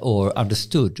or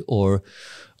understood, or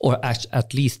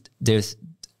at least there's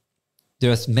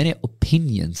there's many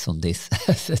opinions on this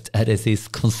as is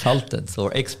consultants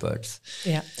or experts.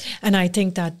 Yeah, and I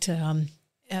think that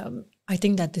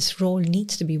this role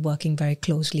needs to be working very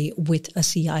closely with a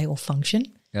CIO function.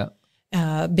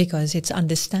 Yeah, because it's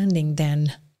understanding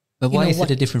then. But why is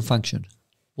it a different function?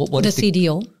 What the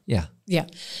CDO? Yeah, yeah,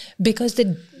 because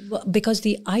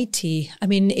the IT. I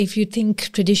mean, if you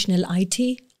think traditional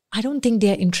IT, I don't think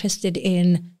they're interested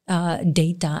in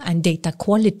data and data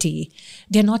quality.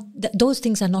 They're not; those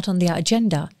things are not on their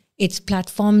agenda. It's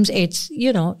platforms, it's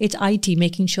IT,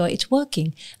 making sure it's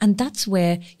working. And that's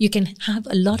where you can have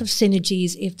a lot of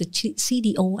synergies if the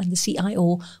CDO and the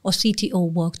CIO or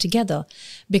CTO work together.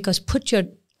 Because the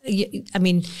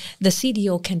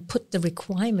CDO can put the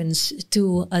requirements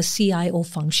to a CIO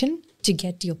function to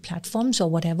get your platforms or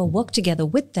whatever, work together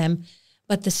with them.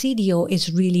 But the CDO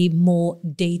is really more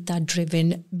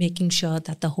data-driven, making sure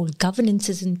that the whole governance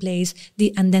is in place.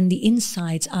 And then the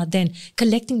insights are then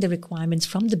collecting the requirements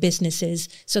from the businesses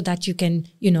so that you can,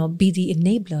 be the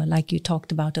enabler, like you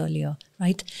talked about earlier,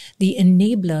 right? The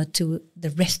enabler to the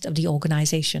rest of the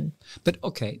organization. But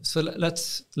okay, so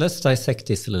let's dissect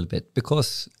this a little bit,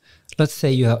 because let's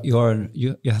say you have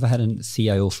had a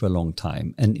CIO for a long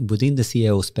time, and within the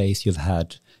CIO space, you've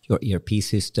had your ERP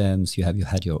systems, you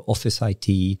had your office IT,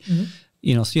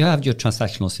 so you have your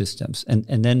transactional systems,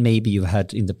 and then maybe you've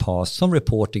had in the past some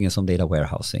reporting and some data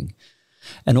warehousing,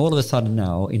 and all of a sudden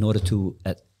now, in order to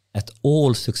at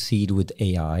all succeed with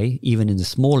AI, even in the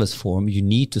smallest form, you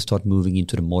need to start moving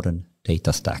into the modern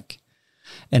data stack.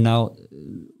 And now,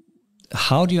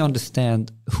 how do you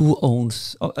understand who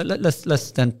owns?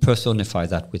 Let's then personify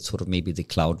that with sort of maybe the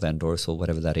cloud vendors or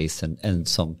whatever that is, and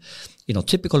some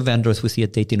typical vendors we see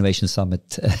at Data Innovation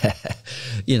Summit.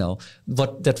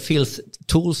 What that feels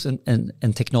tools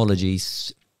and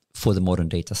technologies for the modern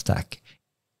data stack.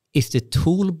 Is the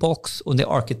toolbox or the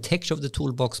architecture of the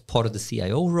toolbox part of the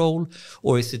CIO role,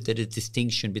 or is it that a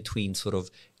distinction between sort of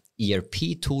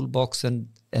ERP toolbox and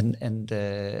the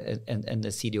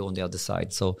CDO on the other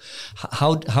side? So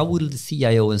how will the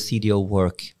CIO and CDO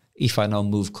work if I now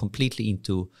move completely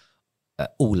into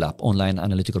OLAP, online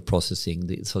analytical processing,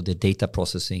 the data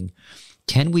processing?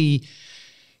 Can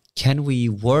we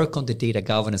work on the data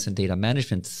governance and data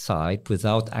management side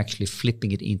without actually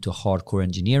flipping it into hardcore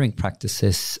engineering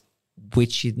practices,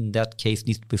 which in that case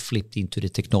needs to be flipped into the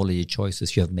technology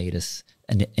choices you have made as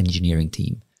an engineering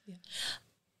team? Yeah.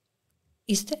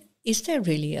 Is there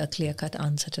really a clear-cut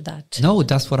answer to that? No,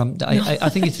 that's what I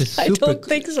think it's a super... I don't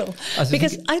think so.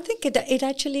 Because I think it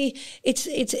actually,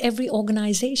 it's every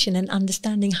organization and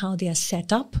understanding how they are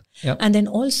set up. Yep. And then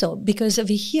also, because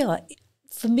over here,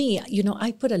 for me,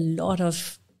 I put a lot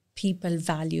of people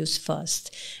values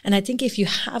first. And I think if you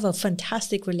have a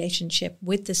fantastic relationship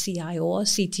with the CIO or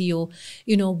CTO,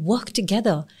 work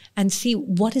together and see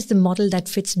what is the model that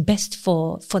fits best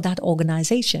for that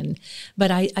organization. But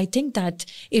I think that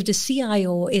if the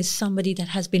CIO is somebody that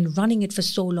has been running it for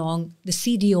so long, the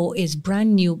CDO is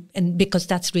brand new, and because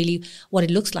that's really what it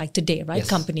looks like today, right? Yes.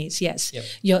 Companies, yes.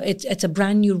 Yep. It's a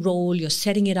brand new role, you're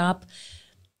setting it up.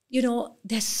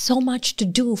 There's so much to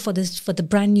do for the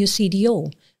brand new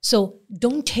CDO. So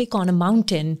don't take on a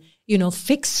mountain,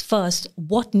 fix first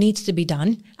what needs to be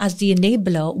done as the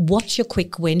enabler. What's your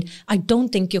quick win? I don't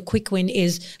think your quick win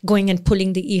is going and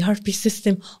pulling the ERP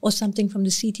system or something from the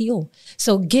CTO.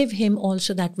 So give him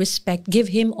also that respect, give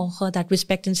him or her that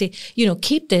respect and say,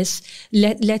 keep this,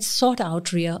 let's sort out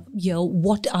here,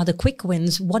 what are the quick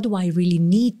wins? What do I really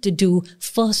need to do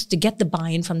first to get the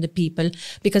buy-in from the people?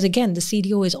 Because again, the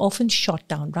CDO is often shot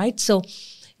down, right? So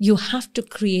you have to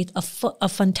create a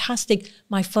fantastic,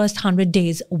 my first 100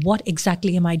 days, what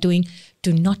exactly am I doing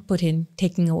to not put in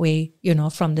taking away,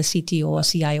 from the CTO or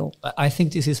CIO? I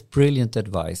think this is brilliant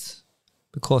advice,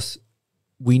 because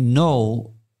we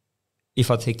know,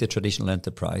 if I take the traditional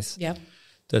enterprise,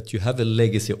 that you have a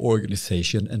legacy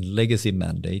organization and legacy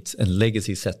mandates and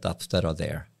legacy setups that are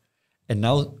there. And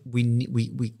now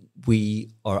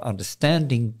we are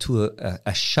understanding to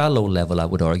a shallow level, I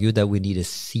would argue, that we need a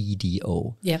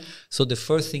CDO. Yeah. So the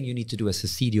first thing you need to do as a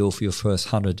CDO for your first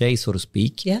 100 days, so to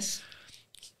speak,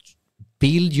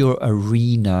 build your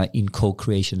arena in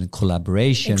co-creation and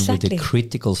collaboration with the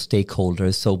critical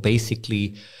stakeholders. So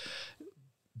basically,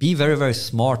 be very, very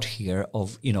smart here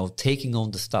of, taking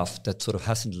on the stuff that sort of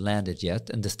hasn't landed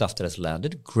yet, and the stuff that has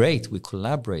landed. Great, we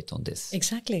collaborate on this.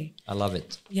 Exactly. I love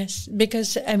it. Yes,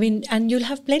 because, and you'll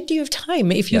have plenty of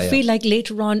time if you feel like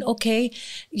later on, okay,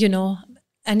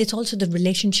 and it's also the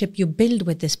relationship you build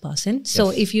with this person. So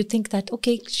if you think that,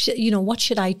 okay, what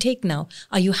should I take now?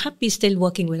 Are you happy still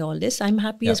working with all this? I'm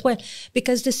happy as well.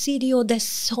 Because the CDO, there's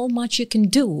so much you can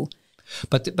do.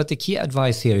 But the key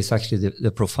advice here is actually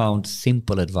the profound,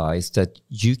 simple advice that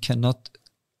you cannot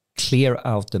clear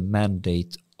out the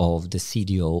mandate of the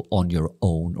CDO on your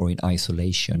own or in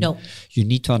isolation. No. You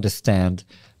need to understand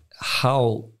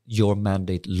how your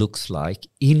mandate looks like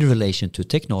in relation to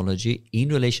technology, in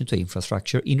relation to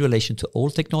infrastructure, in relation to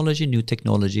old technology, new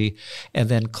technology, and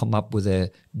then come up with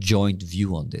a joint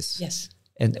view on this. Yes.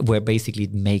 And where basically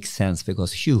it makes sense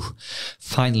because,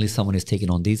 finally someone is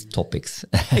taking on these topics.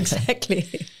 Exactly.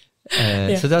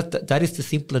 So that is the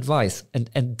simple advice.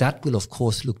 And that will, of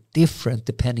course, look different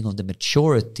depending on the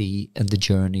maturity and the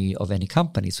journey of any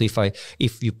company. So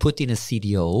if you put in a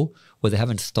CDO where they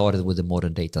haven't started with a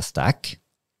modern data stack,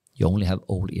 you only have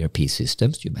old ERP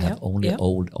systems, you have only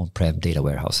old on-prem data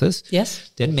warehouses, yes,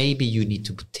 then maybe you need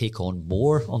to take on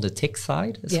more on the tech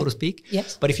side, so to speak.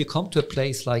 Yes. But if you come to a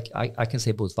place like, I can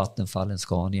say both Vattenfall and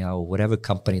Scania or whatever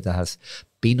company that has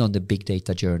been on the big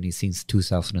data journey since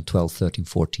 2012, 13,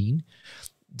 14,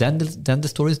 then the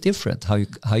story is different,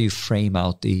 how you frame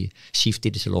out the chief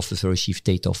digital officer or chief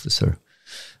data officer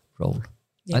role.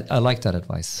 Yeah. I like that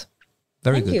advice.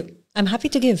 Very good. Thank you. I'm happy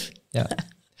to give. Yeah.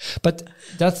 But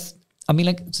that's,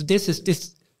 so this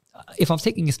is, if I'm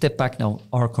taking a step back now,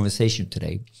 our conversation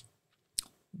today,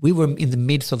 we were in the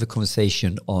midst of a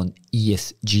conversation on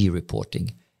ESG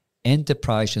reporting,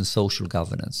 enterprise and social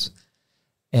governance.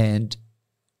 And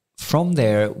from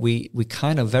there, we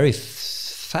kind of very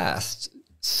fast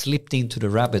slipped into the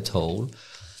rabbit hole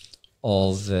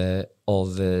of the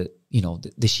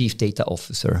chief data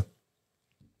officer.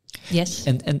 Yes.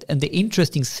 And the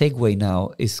interesting segue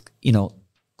now is,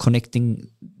 connecting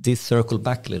this circle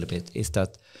back a little bit, is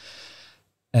that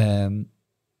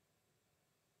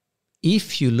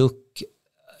if you look,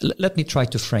 let me try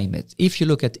to frame it. If you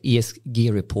look at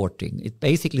ESG reporting, it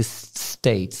basically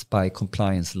states by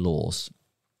compliance laws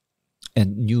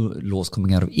and new laws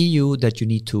coming out of EU that you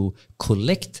need to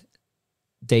collect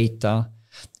data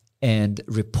and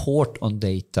report on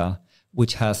data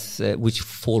which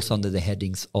falls under the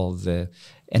headings of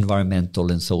environmental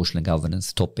and social and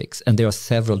governance topics. And there are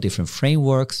several different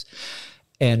frameworks.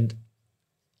 And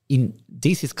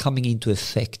this is coming into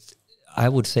effect, I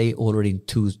would say, already in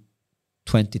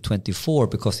 2024,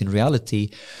 because in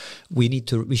reality,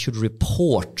 we should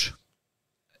report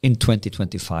in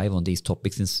 2025 on these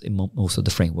topics in most of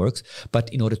the frameworks. But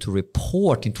in order to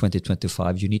report in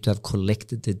 2025, you need to have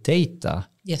collected the data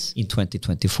in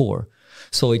 2024.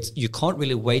 So you can't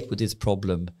really wait with this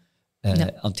problem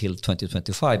until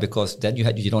 2025, because then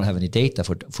you don't have any data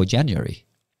for January.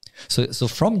 So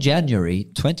from January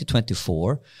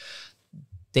 2024,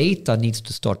 data needs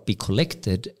to start be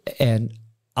collected, and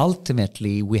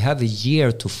ultimately we have a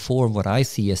year to form what I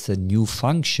see as a new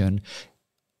function,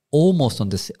 almost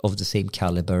of the same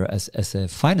caliber as a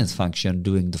finance function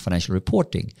doing the financial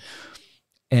reporting.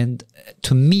 And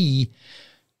to me,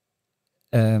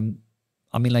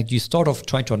 you start off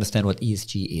trying to understand what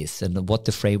ESG is and what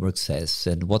the framework says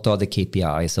and what are the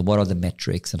KPIs and what are the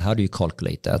metrics and how do you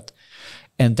calculate that.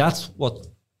 And that's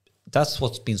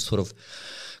what's been sort of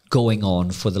going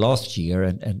on for the last year.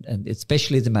 And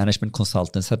especially the management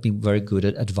consultants have been very good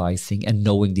at advising and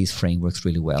knowing these frameworks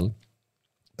really well.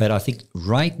 But I think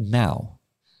right now,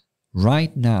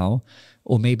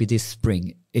 or maybe this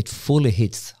spring, it fully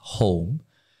hits home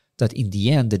that in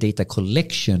the end, the data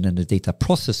collection and the data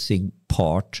processing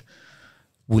part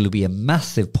will be a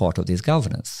massive part of this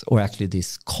governance, or actually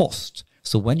this cost.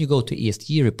 So when you go to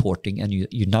ESG reporting and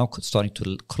you're now starting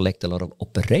to collect a lot of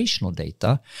operational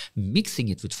data, mixing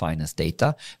it with finance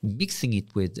data, mixing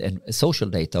it with social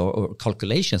data or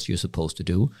calculations you're supposed to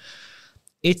do,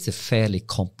 it's a fairly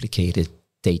complicated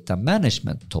data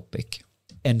management topic.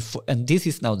 And this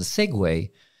is now the segue.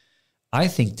 I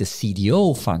think the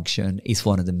CDO function is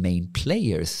one of the main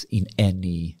players in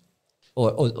any,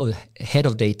 or head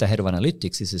of data, head of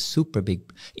analytics is a super big,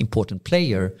 important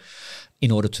player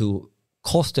in order to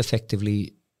cost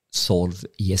effectively solve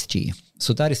ESG.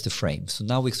 So that is the frame. So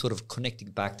now we're sort of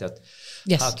connecting back that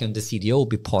how can the CDO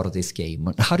be part of this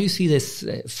game? How do you see this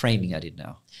framing at it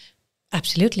now?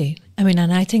 Absolutely.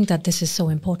 And I think that this is so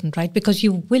important, right? Because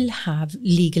you will have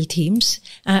legal teams.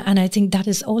 And I think that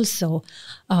is also,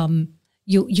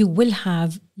 you will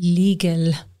have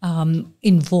legal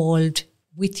involved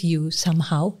with you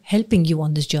somehow, helping you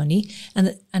on this journey.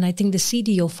 And I think the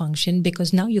CDO function,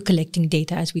 because now you're collecting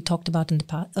data, as we talked about in the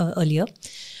past, earlier,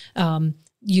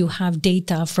 you have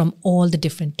data from all the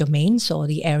different domains or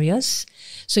the areas.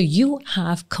 So you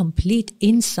have complete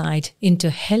insight into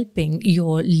helping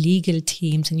your legal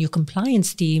teams and your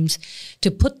compliance teams to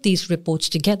put these reports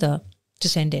together to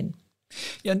send in.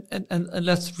 Yeah, and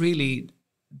let's really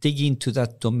dig into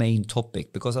that domain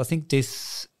topic, because I think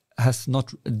this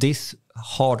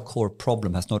hardcore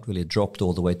problem has not really dropped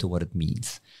all the way to what it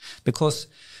means. Because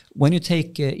when you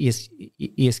take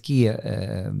ESG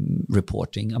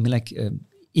reporting, I mean, like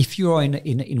if you are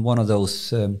in one of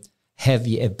those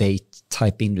heavy abate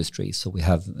type industries, so we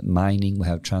have mining, we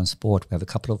have transport, we have a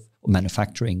couple of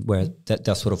manufacturing where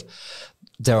they're sort of,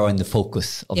 they are in the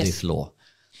focus of this law.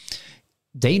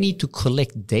 They need to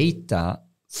collect data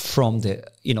from the,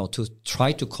 to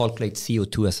try to calculate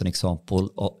CO2 as an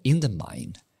example, or in the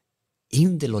mine,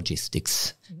 in the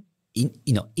logistics,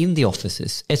 in the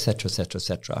offices, etc., etc.,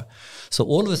 etc. So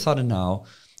all of a sudden now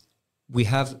we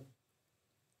have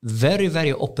very,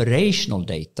 very operational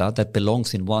data that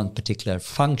belongs in one particular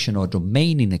function or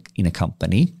domain in a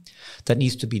company that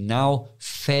needs to be now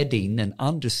fed in and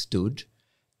understood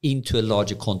into a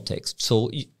larger context. So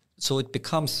it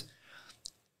becomes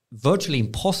virtually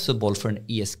impossible for an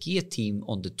ESG team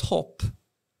on the top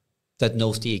that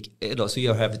knows so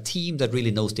you have a team that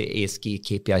really knows the ESG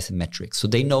KPIs and metrics. So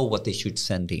they know what they should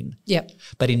send in. Yep.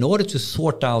 But in order to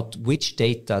sort out which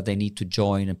data they need to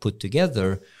join and put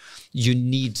together, you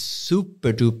need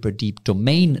super duper deep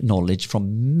domain knowledge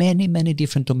from many, many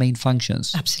different domain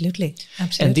functions. Absolutely.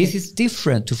 And this is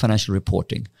different to financial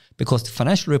reporting, because the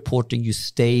financial reporting, you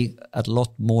stay a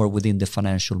lot more within the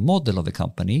financial model of a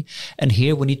company. And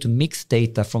here we need to mix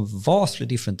data from vastly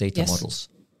different data models.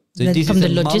 So from the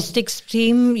logistics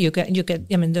team, you get.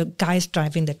 I mean, the guys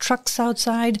driving the trucks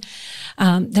outside.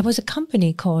 There was a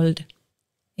company called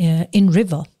In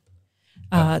River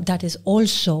that is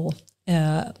also,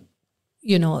 I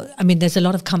mean, there's a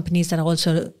lot of companies that are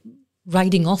also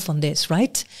riding off on this,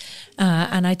 right?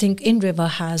 And I think In River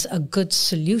has a good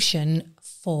solution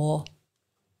for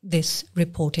this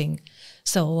reporting.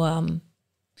 So,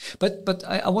 but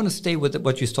I want to stay with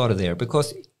what you started there,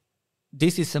 because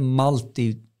this is a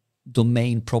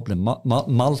multi-domain problem,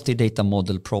 multi-data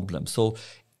model problem. So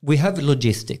we have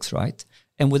logistics, right?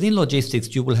 And within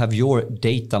logistics, you will have your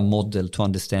data model to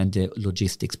understand the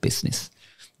logistics business.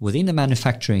 Within the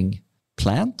manufacturing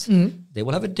plant, they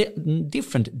will have a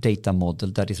different data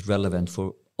model that is relevant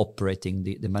for operating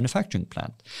the manufacturing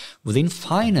plant. Within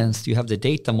finance, you have the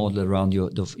data model around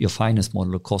your finance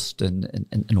model of cost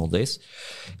and all this,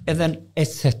 and then et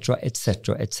cetera, et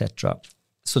cetera, et cetera.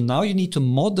 So now you need to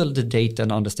model the data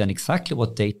and understand exactly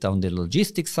what data on the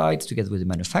logistics side, together with the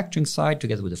manufacturing side,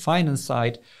 together with the finance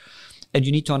side, and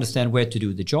you need to understand where to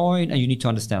do the join, and you need to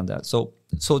understand that. So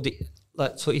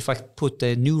if I put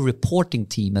the new reporting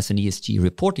team as an ESG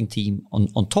reporting team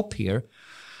on top here,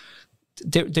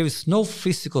 there is no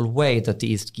physical way that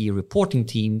the ESG reporting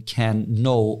team can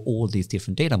know all these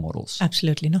different data models.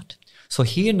 Absolutely not. So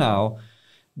here now,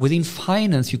 within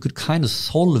finance, you could kind of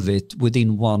solve it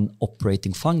within one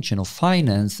operating function of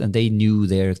finance, and they knew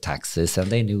their taxes,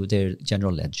 and they knew their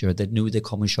general ledger, they knew their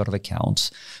common chart of accounts,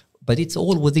 but it's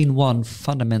all within one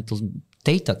fundamental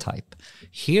data type.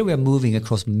 Here we are moving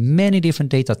across many different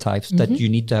data types that you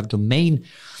need to have domain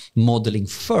modeling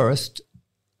first,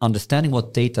 understanding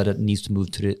what data that needs to move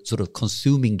to the sort of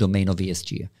consuming domain of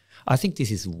ESG. I think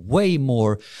this is way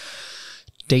more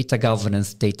data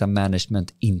governance, data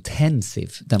management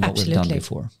intensive than what we've done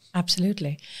before.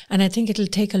 Absolutely. And I think it'll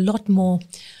take a lot more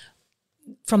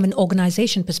from an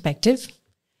organization perspective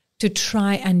to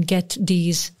try and get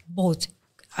these both.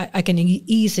 I can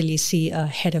easily see a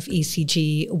head of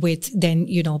ESG with then,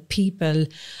 people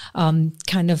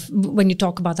kind of, when you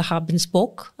talk about the hub and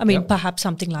spoke, I mean, perhaps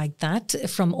something like that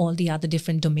from all the other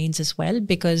different domains as well,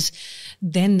 because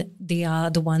then they are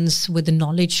the ones with the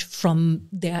knowledge from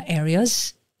their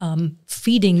areas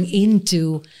feeding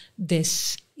into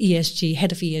this ESG,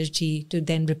 head of ESG, to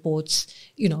then reports,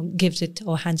 gives it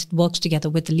or hands it, works together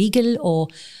with the legal or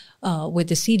with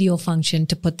the CDO function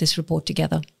to put this report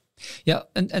together. Yeah,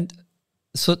 and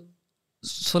so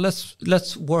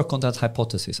let's work on that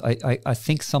hypothesis. I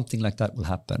think something like that will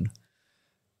happen.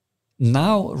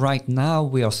 Right now,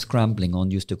 we are scrambling on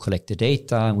just to collect the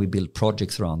data, and we build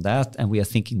projects around that, and we are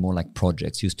thinking more like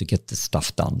projects just to get the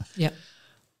stuff done. Yeah.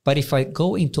 But if I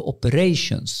go into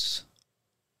operations,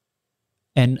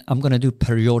 and I'm going to do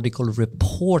periodical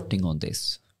reporting on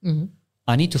this,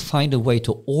 I need to find a way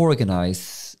to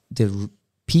organize the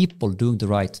people doing the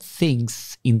right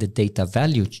things in the data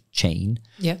value chain,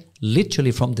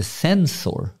 literally from the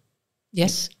sensor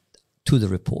to the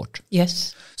report.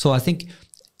 Yes. So I think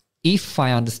if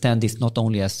I understand this not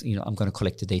only as, I'm going to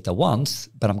collect the data once,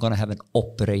 but I'm going to have an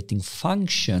operating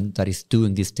function that is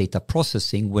doing this data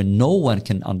processing where no one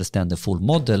can understand the full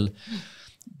model,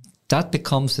 that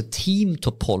becomes a team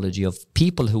topology of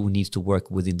people who needs to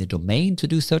work within the domain to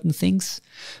do certain things.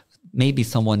 maybe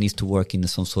someone needs to work in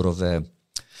some sort of a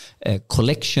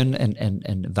collection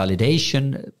and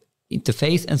validation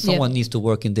interface, and someone needs to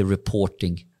work in the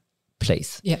reporting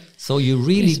place. Yeah. So you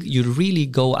really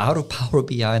go out of Power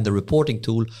BI and the reporting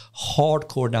tool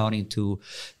hardcore down into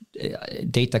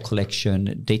data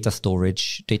collection, data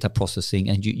storage, data processing,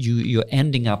 and you're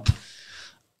ending up,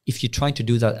 if you're trying to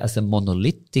do that as a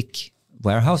monolithic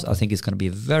warehouse, I think it's going to be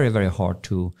very, very hard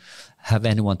to have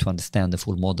anyone to understand the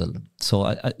full model.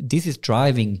 So this is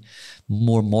driving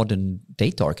more modern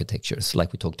data architectures,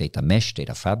 like we talk data mesh,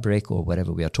 data fabric, or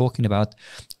whatever we are talking about.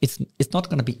 It's not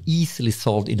going to be easily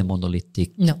solved in a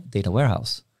monolithic data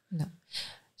warehouse. No.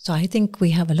 So I think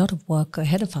we have a lot of work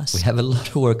ahead of us. We have a lot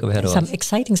of work ahead of us. Some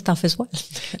exciting stuff as well.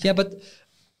 Yeah, but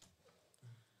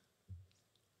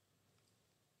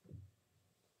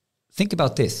think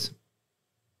about this.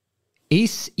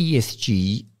 Is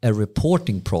ESG a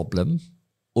reporting problem,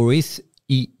 or is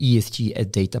ESG a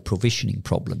data provisioning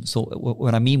problem? So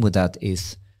what I mean with that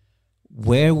is,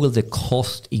 where will the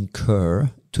cost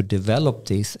incur to develop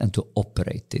this and to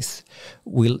operate this?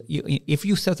 If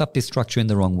you set up this structure in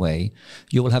the wrong way,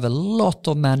 you will have a lot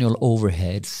of manual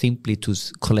overhead simply to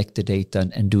collect the data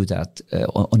and do that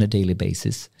on a daily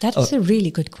basis. That's a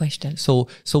really good question. So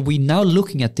we're now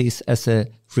looking at this as a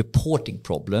reporting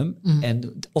problem.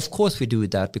 And of course we do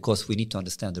that because we need to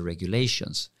understand the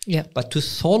regulations. Yeah. But to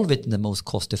solve it in the most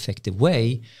cost-effective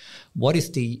way, where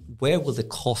will the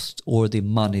cost or the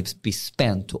money be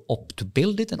spent to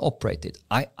build it and operate it?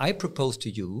 I propose to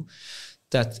you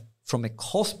that from a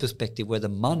cost perspective, where the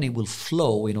money will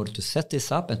flow in order to set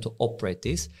this up and to operate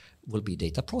this will be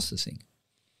data processing.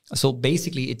 So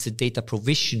basically it's a data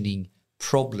provisioning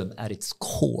problem at its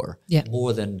core,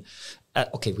 more than,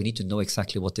 okay, we need to know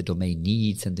exactly what the domain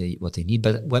needs and what they need.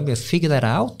 But when we figure that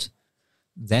out,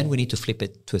 then we need to flip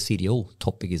it to a CDO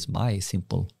topic, is my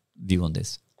simple view on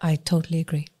this. I totally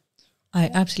agree. I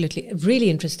absolutely, really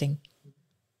interesting.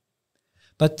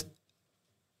 But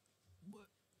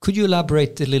could you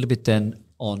elaborate a little bit then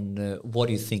on what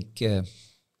do you think,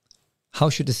 how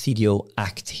should the CDO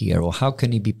act here, or how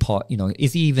can he be part,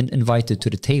 is he even invited to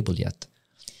the table yet?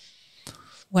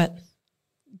 Well,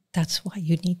 that's why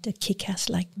you need a kick-ass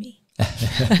like me.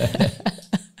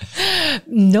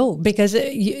 No, because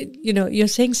you're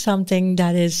saying something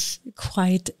that is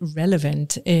quite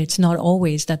relevant. It's not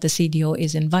always that the CDO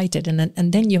is invited,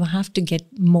 and then you have to get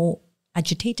more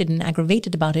agitated and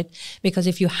aggravated about it, because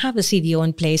if you have a CDO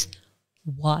in place,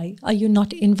 why are you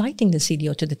not inviting the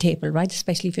CDO to the table, right?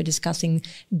 Especially if you're discussing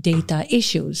data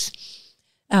issues.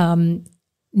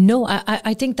 No,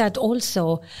 I think that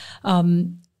also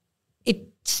it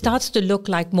starts to look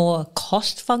like more a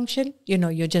cost function.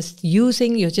 You're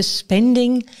just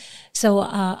spending. So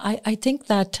I think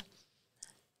that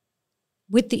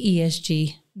with the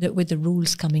ESG, with the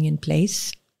rules coming in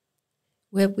place,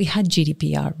 where we had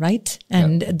GDPR, right?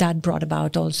 And that brought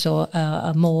about also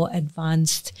a more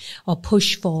advanced or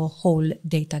push for whole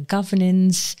data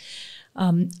governance.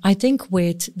 I think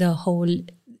with the whole,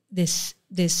 this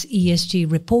ESG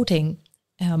reporting,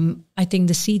 I think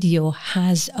the CDO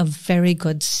has a very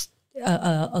good,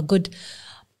 the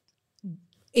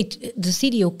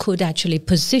CDO could actually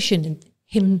position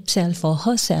himself or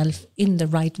herself in the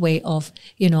right way of,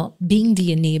 being the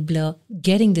enabler,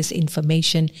 getting this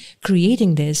information,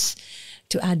 creating this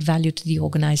to add value to the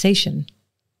organization.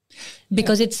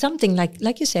 Because it's something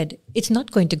like you said, it's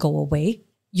not going to go away.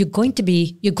 You're going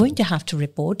to have to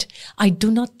report. I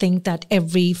do not think that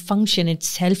every function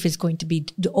itself is going to be,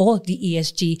 or the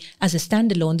ESG as a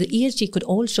standalone. The ESG could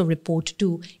also report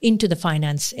into the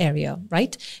finance area,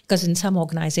 right? Because in some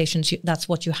organizations, that's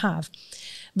what you have.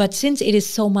 But since it is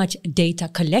so much data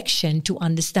collection to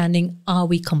understanding, are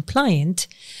we compliant?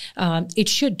 I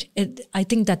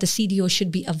think that the CDO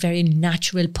should be a very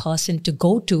natural person to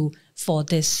go to for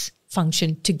this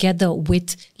function, together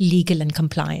with legal and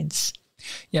compliance.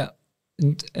 Yeah.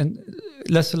 And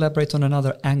let's elaborate on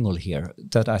another angle here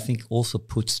that I think also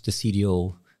puts the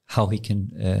CDO, how he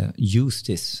can use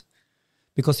this.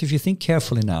 Because if you think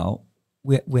carefully now,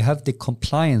 we have the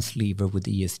compliance lever with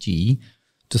ESG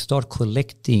to start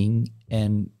collecting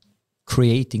and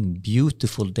creating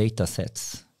beautiful data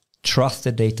sets,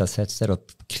 trusted data sets that are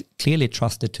clearly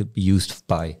trusted to be used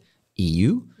by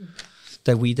EU,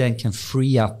 that we then can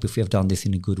free up, if we have done this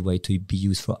in a good way, to be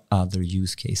used for other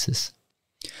use cases.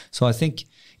 So I think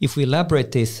if we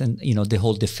elaborate this and, the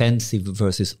whole defensive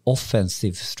versus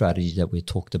offensive strategy that we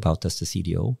talked about as the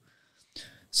CDO.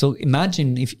 So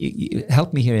imagine,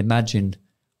 help me here imagine,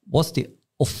 what's the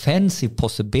offensive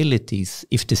possibilities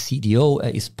if the CDO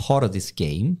is part of this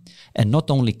game, and not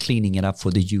only cleaning it up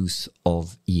for the use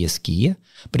of ESG,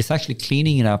 but it's actually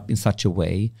cleaning it up in such a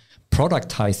way,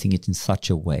 productizing it in such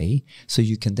a way, so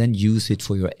you can then use it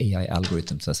for your AI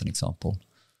algorithms, as an example.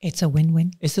 It's a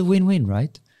win-win. It's a win-win,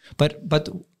 right? But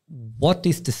what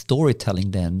is the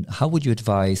storytelling then? How would you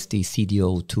advise the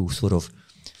CDO to sort of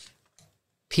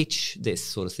pitch this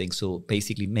sort of thing? So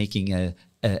basically making a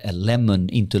lemon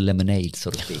into lemonade,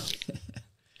 so to speak.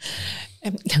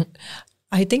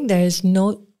 I think there is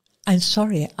no, I'm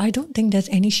sorry, I don't think there's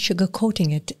any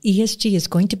sugarcoating it. ESG is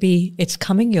going to be, it's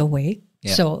coming your way.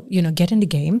 Yeah. So, get in the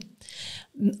game.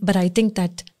 But I think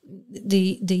that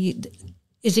the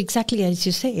is exactly as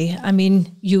you say. I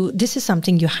mean, this is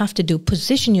something you have to do.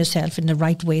 Position yourself in the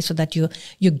right way so that you're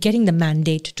getting the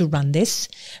mandate to run this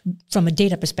from a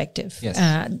data perspective. Yes.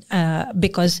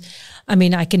 Because, I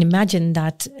mean, I can imagine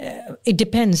that it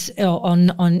depends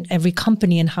on every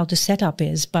company and how the setup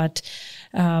is. But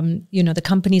the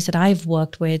companies that I've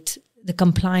worked with, the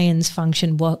compliance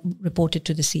function reported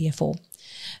to the CFO,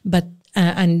 but.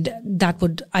 And that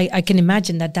would, I can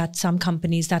imagine that some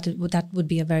companies that would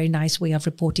be a very nice way of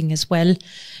reporting as well.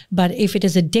 But if it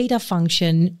is a data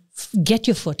function, get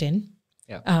your foot in.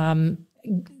 Yeah.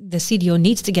 The CDO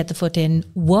needs to get the foot in,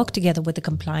 work together with the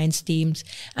compliance teams.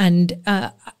 And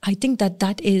I think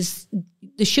that is,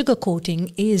 the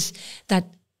sugarcoating is that,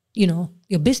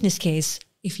 your business case,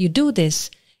 if you do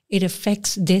this, it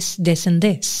affects this, this, and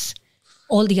this,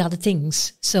 all the other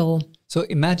things. So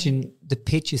imagine the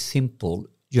pitch is simple.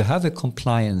 You have a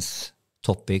compliance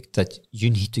topic that you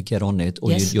need to get on it,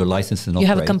 or yes. Your license and operate.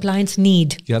 You have a compliance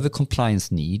need. You have a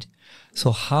compliance need.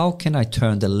 So how can I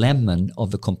turn the lemon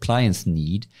of a compliance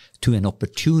need to an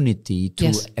opportunity to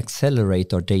yes.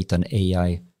 accelerate our data and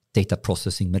AI data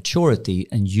processing maturity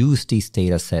and use these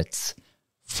data sets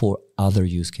for other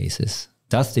use cases?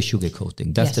 That's the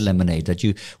sugarcoating. That's yes. the lemonade that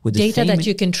you with the data that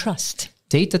you can trust.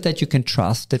 Data that you can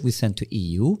trust that we send to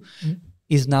EU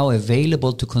is now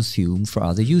available to consume for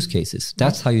other use cases.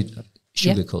 That's how you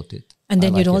sugarcoat it. And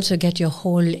then you'd also get your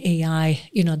whole AI,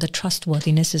 the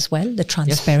trustworthiness as well, the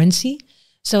transparency. Yes.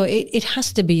 So it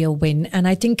has to be a win. And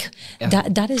I think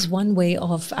that is one way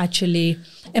of actually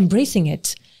embracing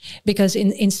it. Because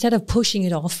instead of pushing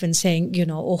it off and saying,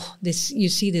 you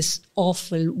see this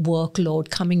awful workload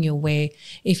coming your way,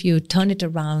 if you turn it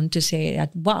around to say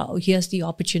that, wow, here's the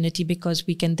opportunity, because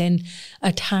we can then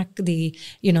attack the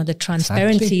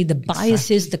transparency, the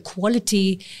biases, the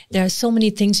quality. There are so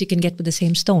many things you can get with the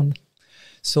same stone.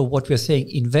 So what we're saying,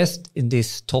 invest in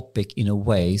this topic in a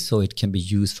way so it can be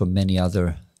used for many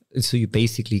other. So you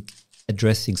basically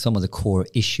addressing some of the core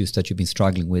issues that you've been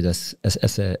struggling with as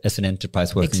an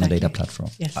enterprise working on a data platform.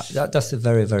 Yes. That's a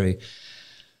very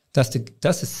that's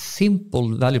a simple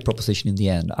value proposition in the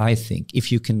end, I think,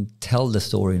 if you can tell the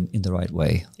story in the right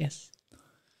way. Yes.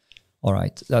 All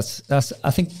right. That's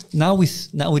I think now we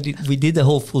did the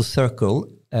whole full circle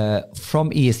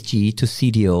from ESG to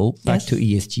CDO back to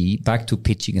ESG back to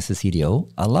pitching as a CDO.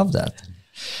 I love that.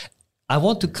 I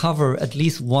want to cover at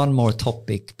least one more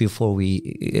topic before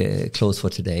we close for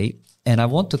today. And I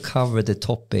want to cover the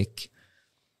topic,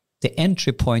 the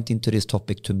entry point into this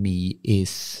topic to me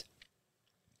is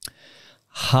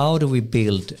how do we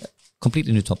build,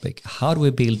 completely new topic, how do we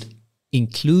build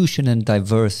inclusion and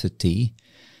diversity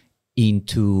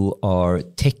into our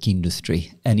tech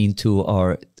industry and into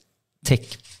our tech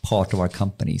part of our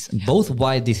companies? And both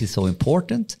why this is so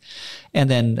important and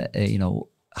then,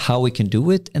 how we can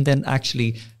do it, and then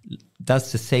actually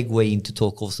that's the segue into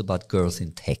talk also about girls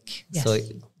in tech. Yes. So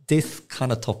this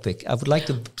kind of topic, I would like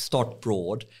to start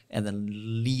broad and then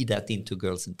lead that into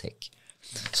girls in tech.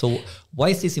 So why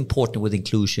is this important with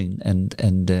inclusion and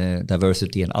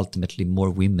diversity and ultimately more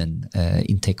women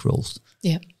in tech roles?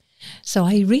 Yeah. So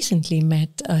I recently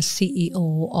met a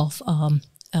CEO of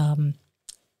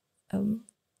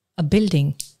a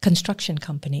building construction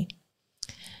company,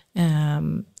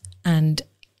 and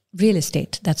real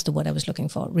estate, that's the word I was looking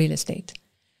for, real estate.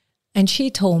 And she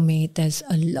told me there's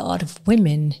a lot of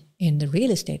women in the real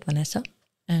estate, Vanessa.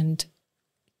 And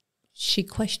she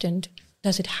questioned,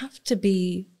 does it have to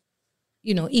be,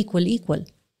 equal?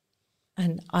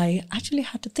 And I actually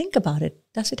had to think about it.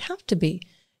 Does it have to be?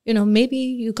 Maybe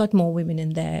you got more women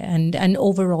in there, and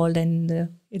overall in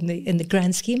the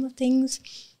grand scheme of things,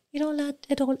 it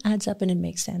all adds up and it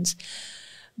makes sense.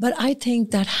 But I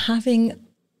think that having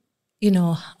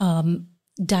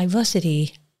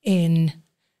diversity in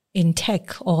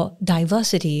tech or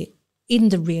diversity in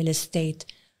the real estate,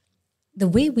 the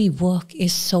way we work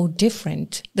is so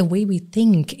different. The way we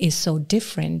think is so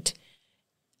different.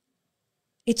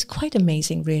 it's quite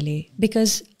amazing, really,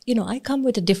 because, I come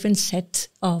with a different set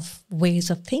of ways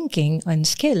of thinking and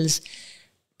skills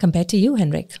compared to you,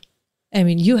 Henrik. I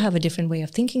mean, you have a different way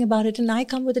of thinking about it, and I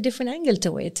come with a different angle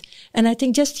to it. And I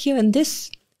think just here in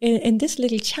this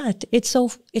little chat, it's so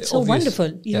wonderful,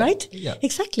 right? Yeah.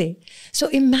 Exactly. So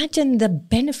imagine the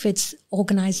benefits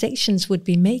organizations would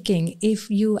be making if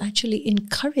you actually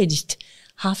encouraged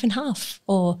half and half,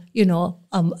 or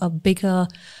a bigger,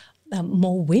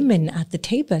 more women at the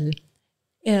table.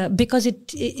 Because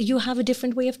you have a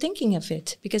different way of thinking of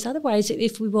it. Because otherwise,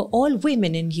 if we were all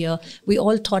women in here, we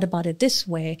all thought about it this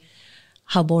way,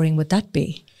 how boring would that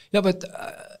be? Yeah, but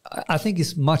I think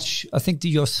I think that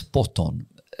you're spot on.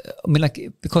 I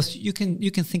mean, because you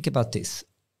can think about this.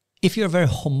 If you're a very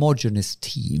homogeneous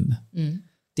team,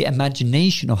 the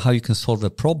imagination of how you can solve a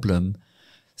problem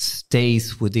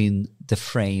stays within the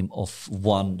frame of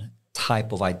one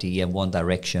type of idea and one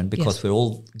direction, because we're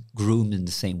all groomed in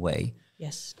the same way.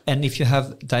 Yes. And if you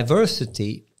have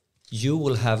diversity, you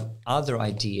will have other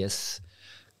ideas,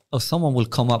 or someone will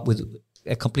come up with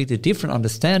a completely different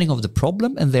understanding of the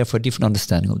problem and therefore a different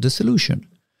understanding of the solution.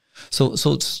 So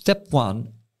step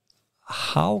one,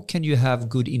 how can you have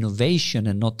good innovation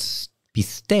and not be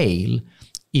stale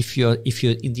if you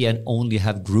in the end only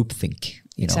have groupthink?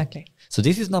 Exactly. So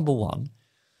this is number one.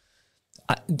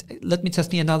 Let me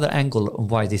test another angle on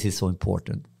why this is so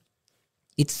important.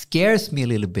 It scares me a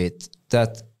little bit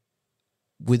that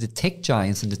with the tech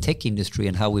giants and the tech industry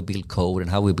and how we build code and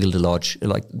how we build a large,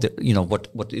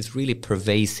 what is really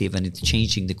pervasive and it's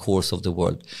changing the course of the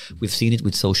world. We've seen it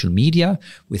with social media.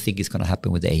 We think it's going to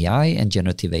happen with AI and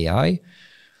generative AI.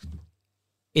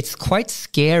 It's quite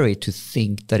scary to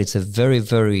think that it's a very,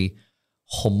 very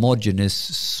homogeneous,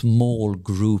 small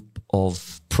group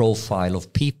of profile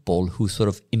of people who sort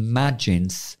of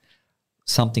imagines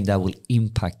something that will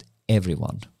impact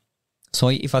everyone. So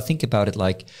if I think about it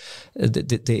like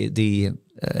the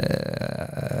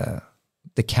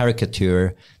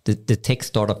caricature, the tech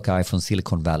startup guy from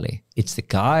Silicon Valley, it's the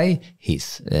guy,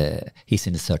 he's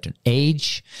in a certain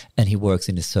age and he works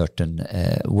in a certain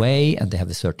way and they have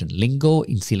a certain lingo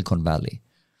in Silicon Valley.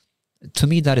 To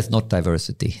me, that is not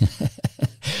diversity.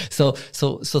 So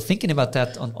thinking about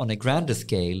that on a grander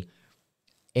scale,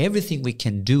 everything we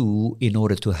can do in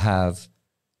order to have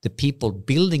the people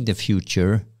building the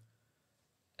future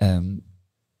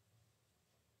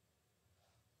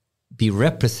be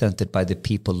represented by the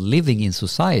people living in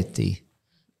society,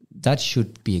 that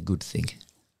should be a good thing.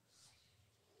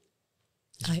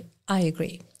 I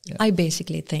agree. Yeah. I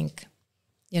basically think,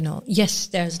 yes,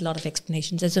 there's a lot of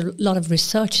explanations. There's a lot of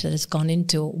research that has gone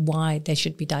into why there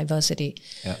should be diversity.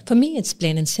 Yeah. For me, it's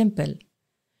plain and simple.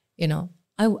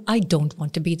 I don't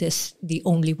want to be the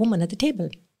only woman at the table.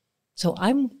 So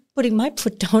I'm putting my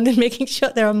foot down and making sure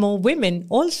there are more women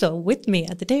also with me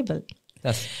at the table.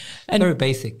 That's very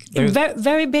basic.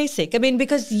 Very basic. I mean,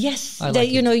 because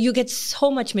you get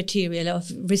so much material of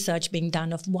research being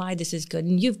done of why this is good,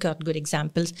 and you've got good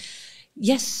examples.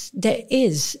 Yes, there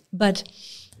is, but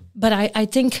I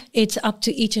think it's up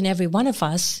to each and every one of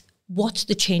us what's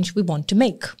the change we want to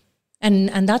make,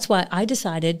 and that's why I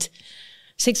decided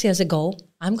 6 years ago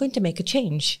I'm going to make a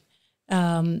change,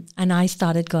 and I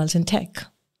started Girls in Tech.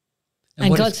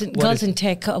 And Girls in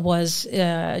Tech was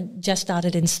just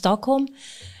started in Stockholm.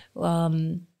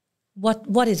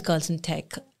 What is Girls in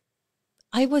Tech?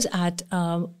 I was at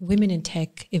a Women in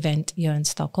Tech event here in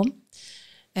Stockholm.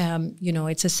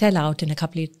 It's a sellout in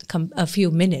a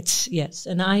few minutes. Yes,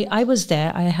 and I was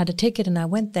there. I had a ticket and I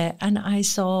went there and I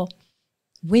saw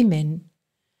women,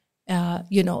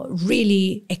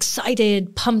 really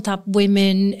excited, pumped up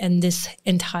women, and this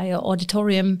entire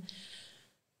auditorium.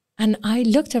 And I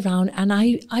looked around and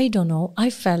I don't know, I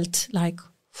felt like,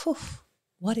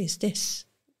 what is this?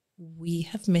 We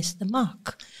have missed the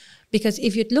mark. Because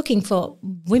if you're looking for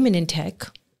women in tech,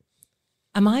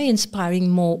 am I inspiring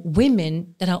more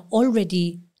women that are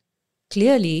already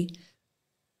clearly,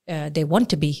 they want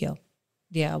to be here?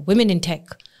 They are women in tech.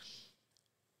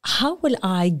 How will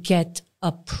I get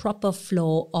a proper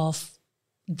flow of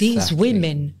these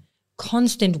women,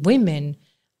 constant women?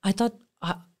 I thought,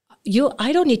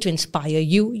 I don't need to inspire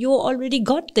you. You already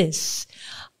got this.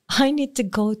 I need to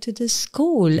go to the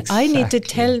school. Exactly. I need to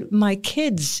tell my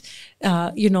kids,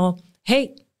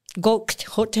 hey, go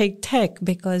take tech,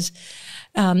 because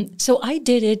so I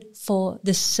did it for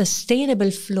the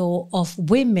sustainable flow of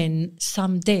women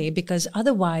someday, because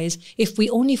otherwise, if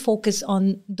we only focus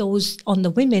on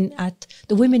the women at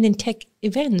the Women in Tech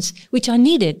events, which are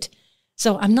needed.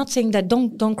 So I'm not saying that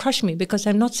don't crush me, because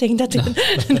I'm not saying that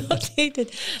they're not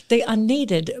needed. They are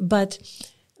needed, but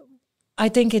I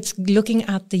think it's looking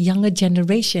at the younger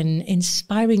generation,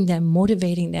 inspiring them,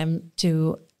 motivating them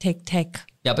to take tech.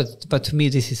 Yeah, but to me,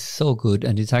 this is so good,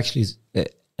 and it's actually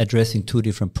addressing two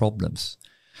different problems.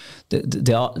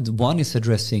 The one is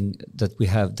addressing that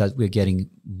we're getting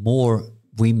more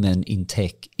women in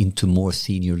tech into more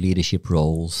senior leadership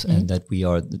roles, and that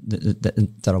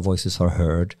that our voices are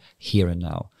heard here and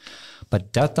now.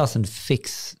 But that doesn't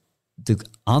fix the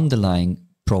underlying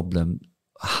problem.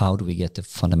 How do we get the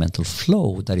fundamental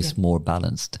flow that is more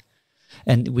balanced?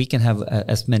 And we can have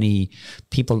as many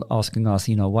people asking us,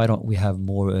 why don't we have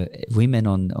more women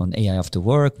on AI After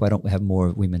Work? Why don't we have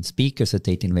more women speakers at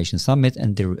Data Innovation Summit?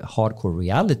 And the hardcore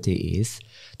reality is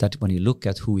that when you look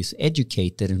at who is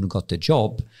educated and who got the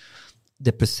job,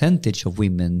 the percentage of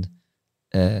women,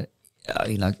 that's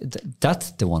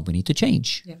the one we need to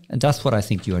change. Yeah. And that's what I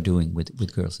think you are doing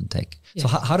with Girls in Tech. Yes. So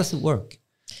how does it work?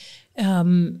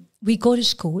 We go to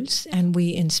schools and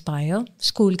we inspire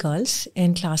schoolgirls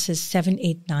in classes 7,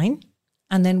 8, 9.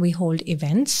 And then we hold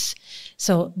events.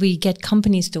 So we get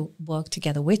companies to work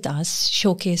together with us,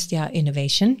 showcase their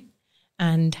innovation,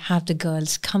 and have the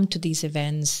girls come to these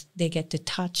events. They get to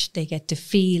touch, they get to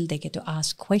feel, they get to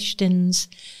ask questions.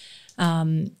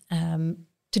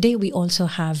 Today we also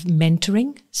have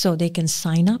mentoring, so they can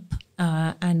sign up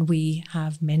and we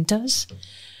have mentors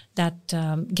that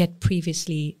get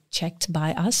previously checked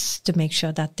by us to make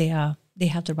sure that they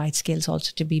have the right skills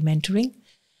also to be mentoring.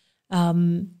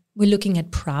 We're looking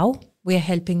at PROW. We're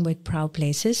helping with PROW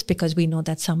places because we know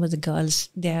that some of the girls,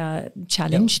 they're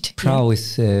challenged. Yeah. PROW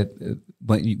is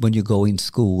when you go in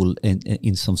school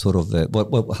in some sort of, what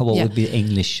would be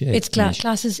English? It's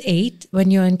classes 8.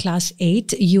 When you're in class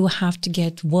 8, you have to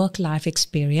get work-life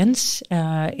experience.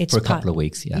 It's for a couple of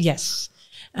weeks, yeah. Yes.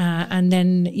 And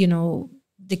then,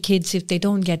 the kids, if they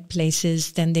don't get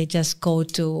places, then they just go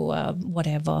to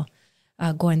whatever,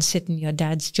 go and sit in your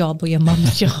dad's job or your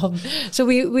mom's job. So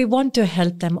we want to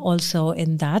help them also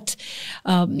in that.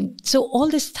 So all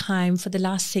this time, for the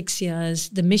last 6 years,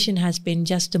 the mission has been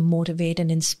just to motivate and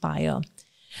inspire.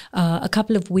 A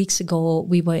couple of weeks ago,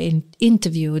 we were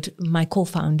interviewed, my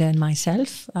co-founder and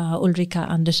myself, Ulrika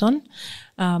Andersson.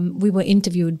 We were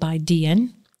interviewed by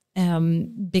DN.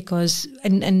 Because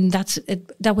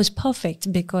that was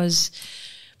perfect because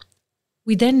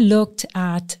we then looked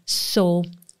at, so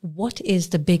what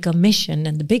is the bigger mission?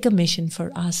 And the bigger mission for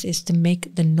us is to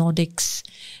make the Nordics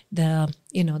the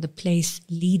place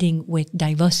leading with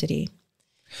diversity.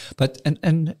 But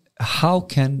and how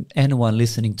can anyone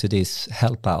listening to this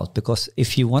help out? Because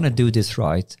if you want to do this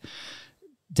right,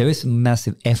 there is a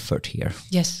massive effort here.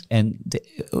 Yes. And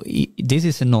this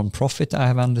is a non-profit, I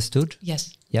have understood.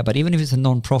 Yes. Yeah, but even if it's a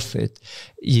non-profit,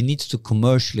 you need to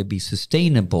commercially be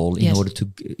sustainable in order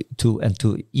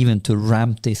to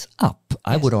ramp this up. Yes.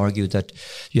 I would argue that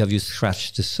you have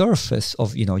scratched the surface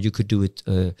of, you could do it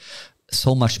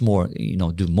so much more,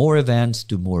 do more events,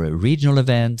 do more regional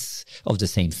events of the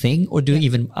same thing, or do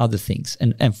even other things.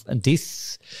 And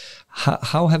this,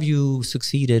 how have you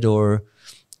succeeded or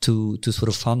to sort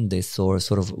of fund this, or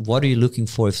sort of what are you looking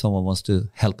for if someone wants to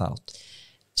help out?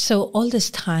 So all this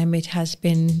time it has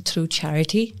been through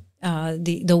charity,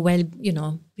 people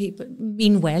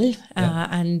mean well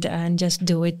and just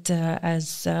do it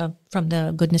as from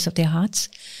the goodness of their hearts.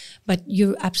 But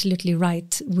you're absolutely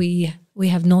right. We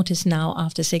have noticed now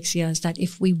after 6 years that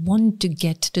if we want to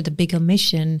get to the bigger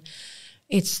mission,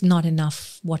 it's not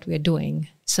enough what we're doing.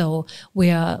 So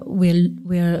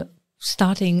we're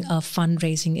starting a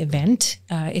fundraising event.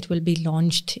 It will be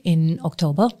launched in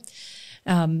October.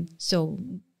 So,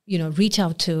 reach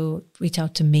out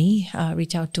to me,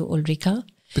 reach out to Ulrika.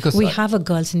 Because we have a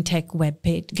Girls in Tech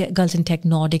webpage, Girls in Tech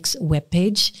Nordics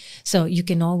webpage. So you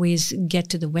can always get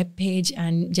to the webpage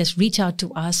and just reach out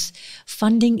to us.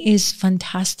 Funding is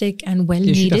fantastic and well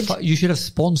needed. You should have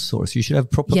sponsors. You should have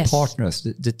proper partners.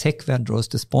 The tech vendors,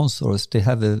 the sponsors, they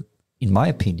have in my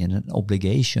opinion, an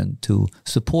obligation to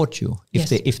support you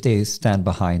if they stand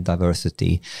behind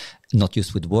diversity, not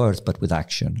just with words but with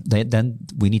action. Then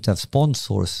we need to have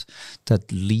sponsors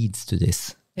that leads to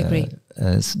this. Agree.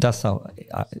 So that's how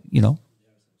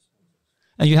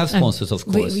And you have sponsors, of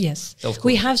course. Yes, of course.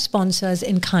 We have sponsors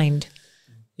in kind.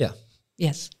 Yeah.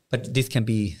 Yes. But this can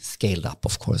be scaled up,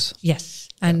 of course. Yes,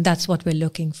 and that's what we're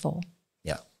looking for.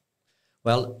 Yeah.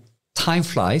 Well, time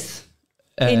flies.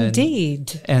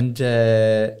 Indeed. And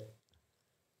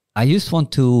I just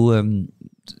want to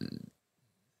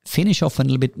finish off on a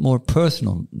little bit more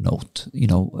personal note.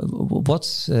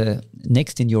 What's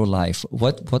next in your life?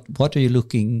 What are you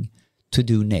looking to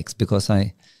do next? Because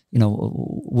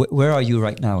where are you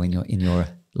right now in your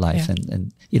life.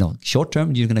 And short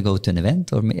term, you're going to go to an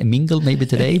event or a mingle maybe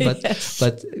today, but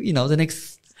the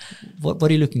next, what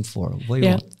are you looking for? What do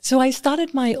you want? So I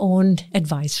started my own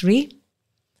advisory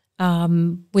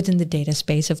within the data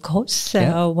space, of course,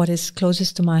 what is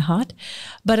closest to my heart.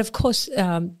 But of course,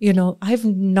 I've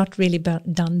not really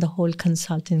done the whole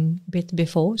consulting bit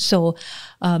before. So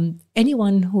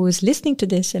anyone who is listening to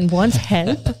this and wants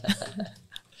help,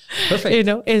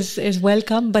 perfect. is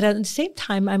welcome. But at the same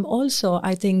time, I'm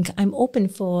open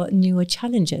for newer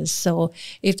challenges. So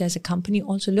if there's a company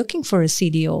also looking for a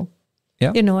CDO,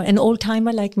 an old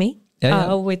timer like me,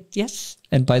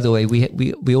 And by the way,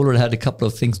 we already had a couple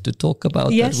of things to talk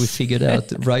about that we figured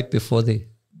out right before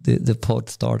the pod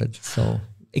started. So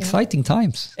exciting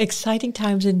times. Exciting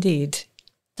times indeed.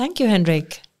 Thank you,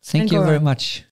 Henrik. Thank you very much.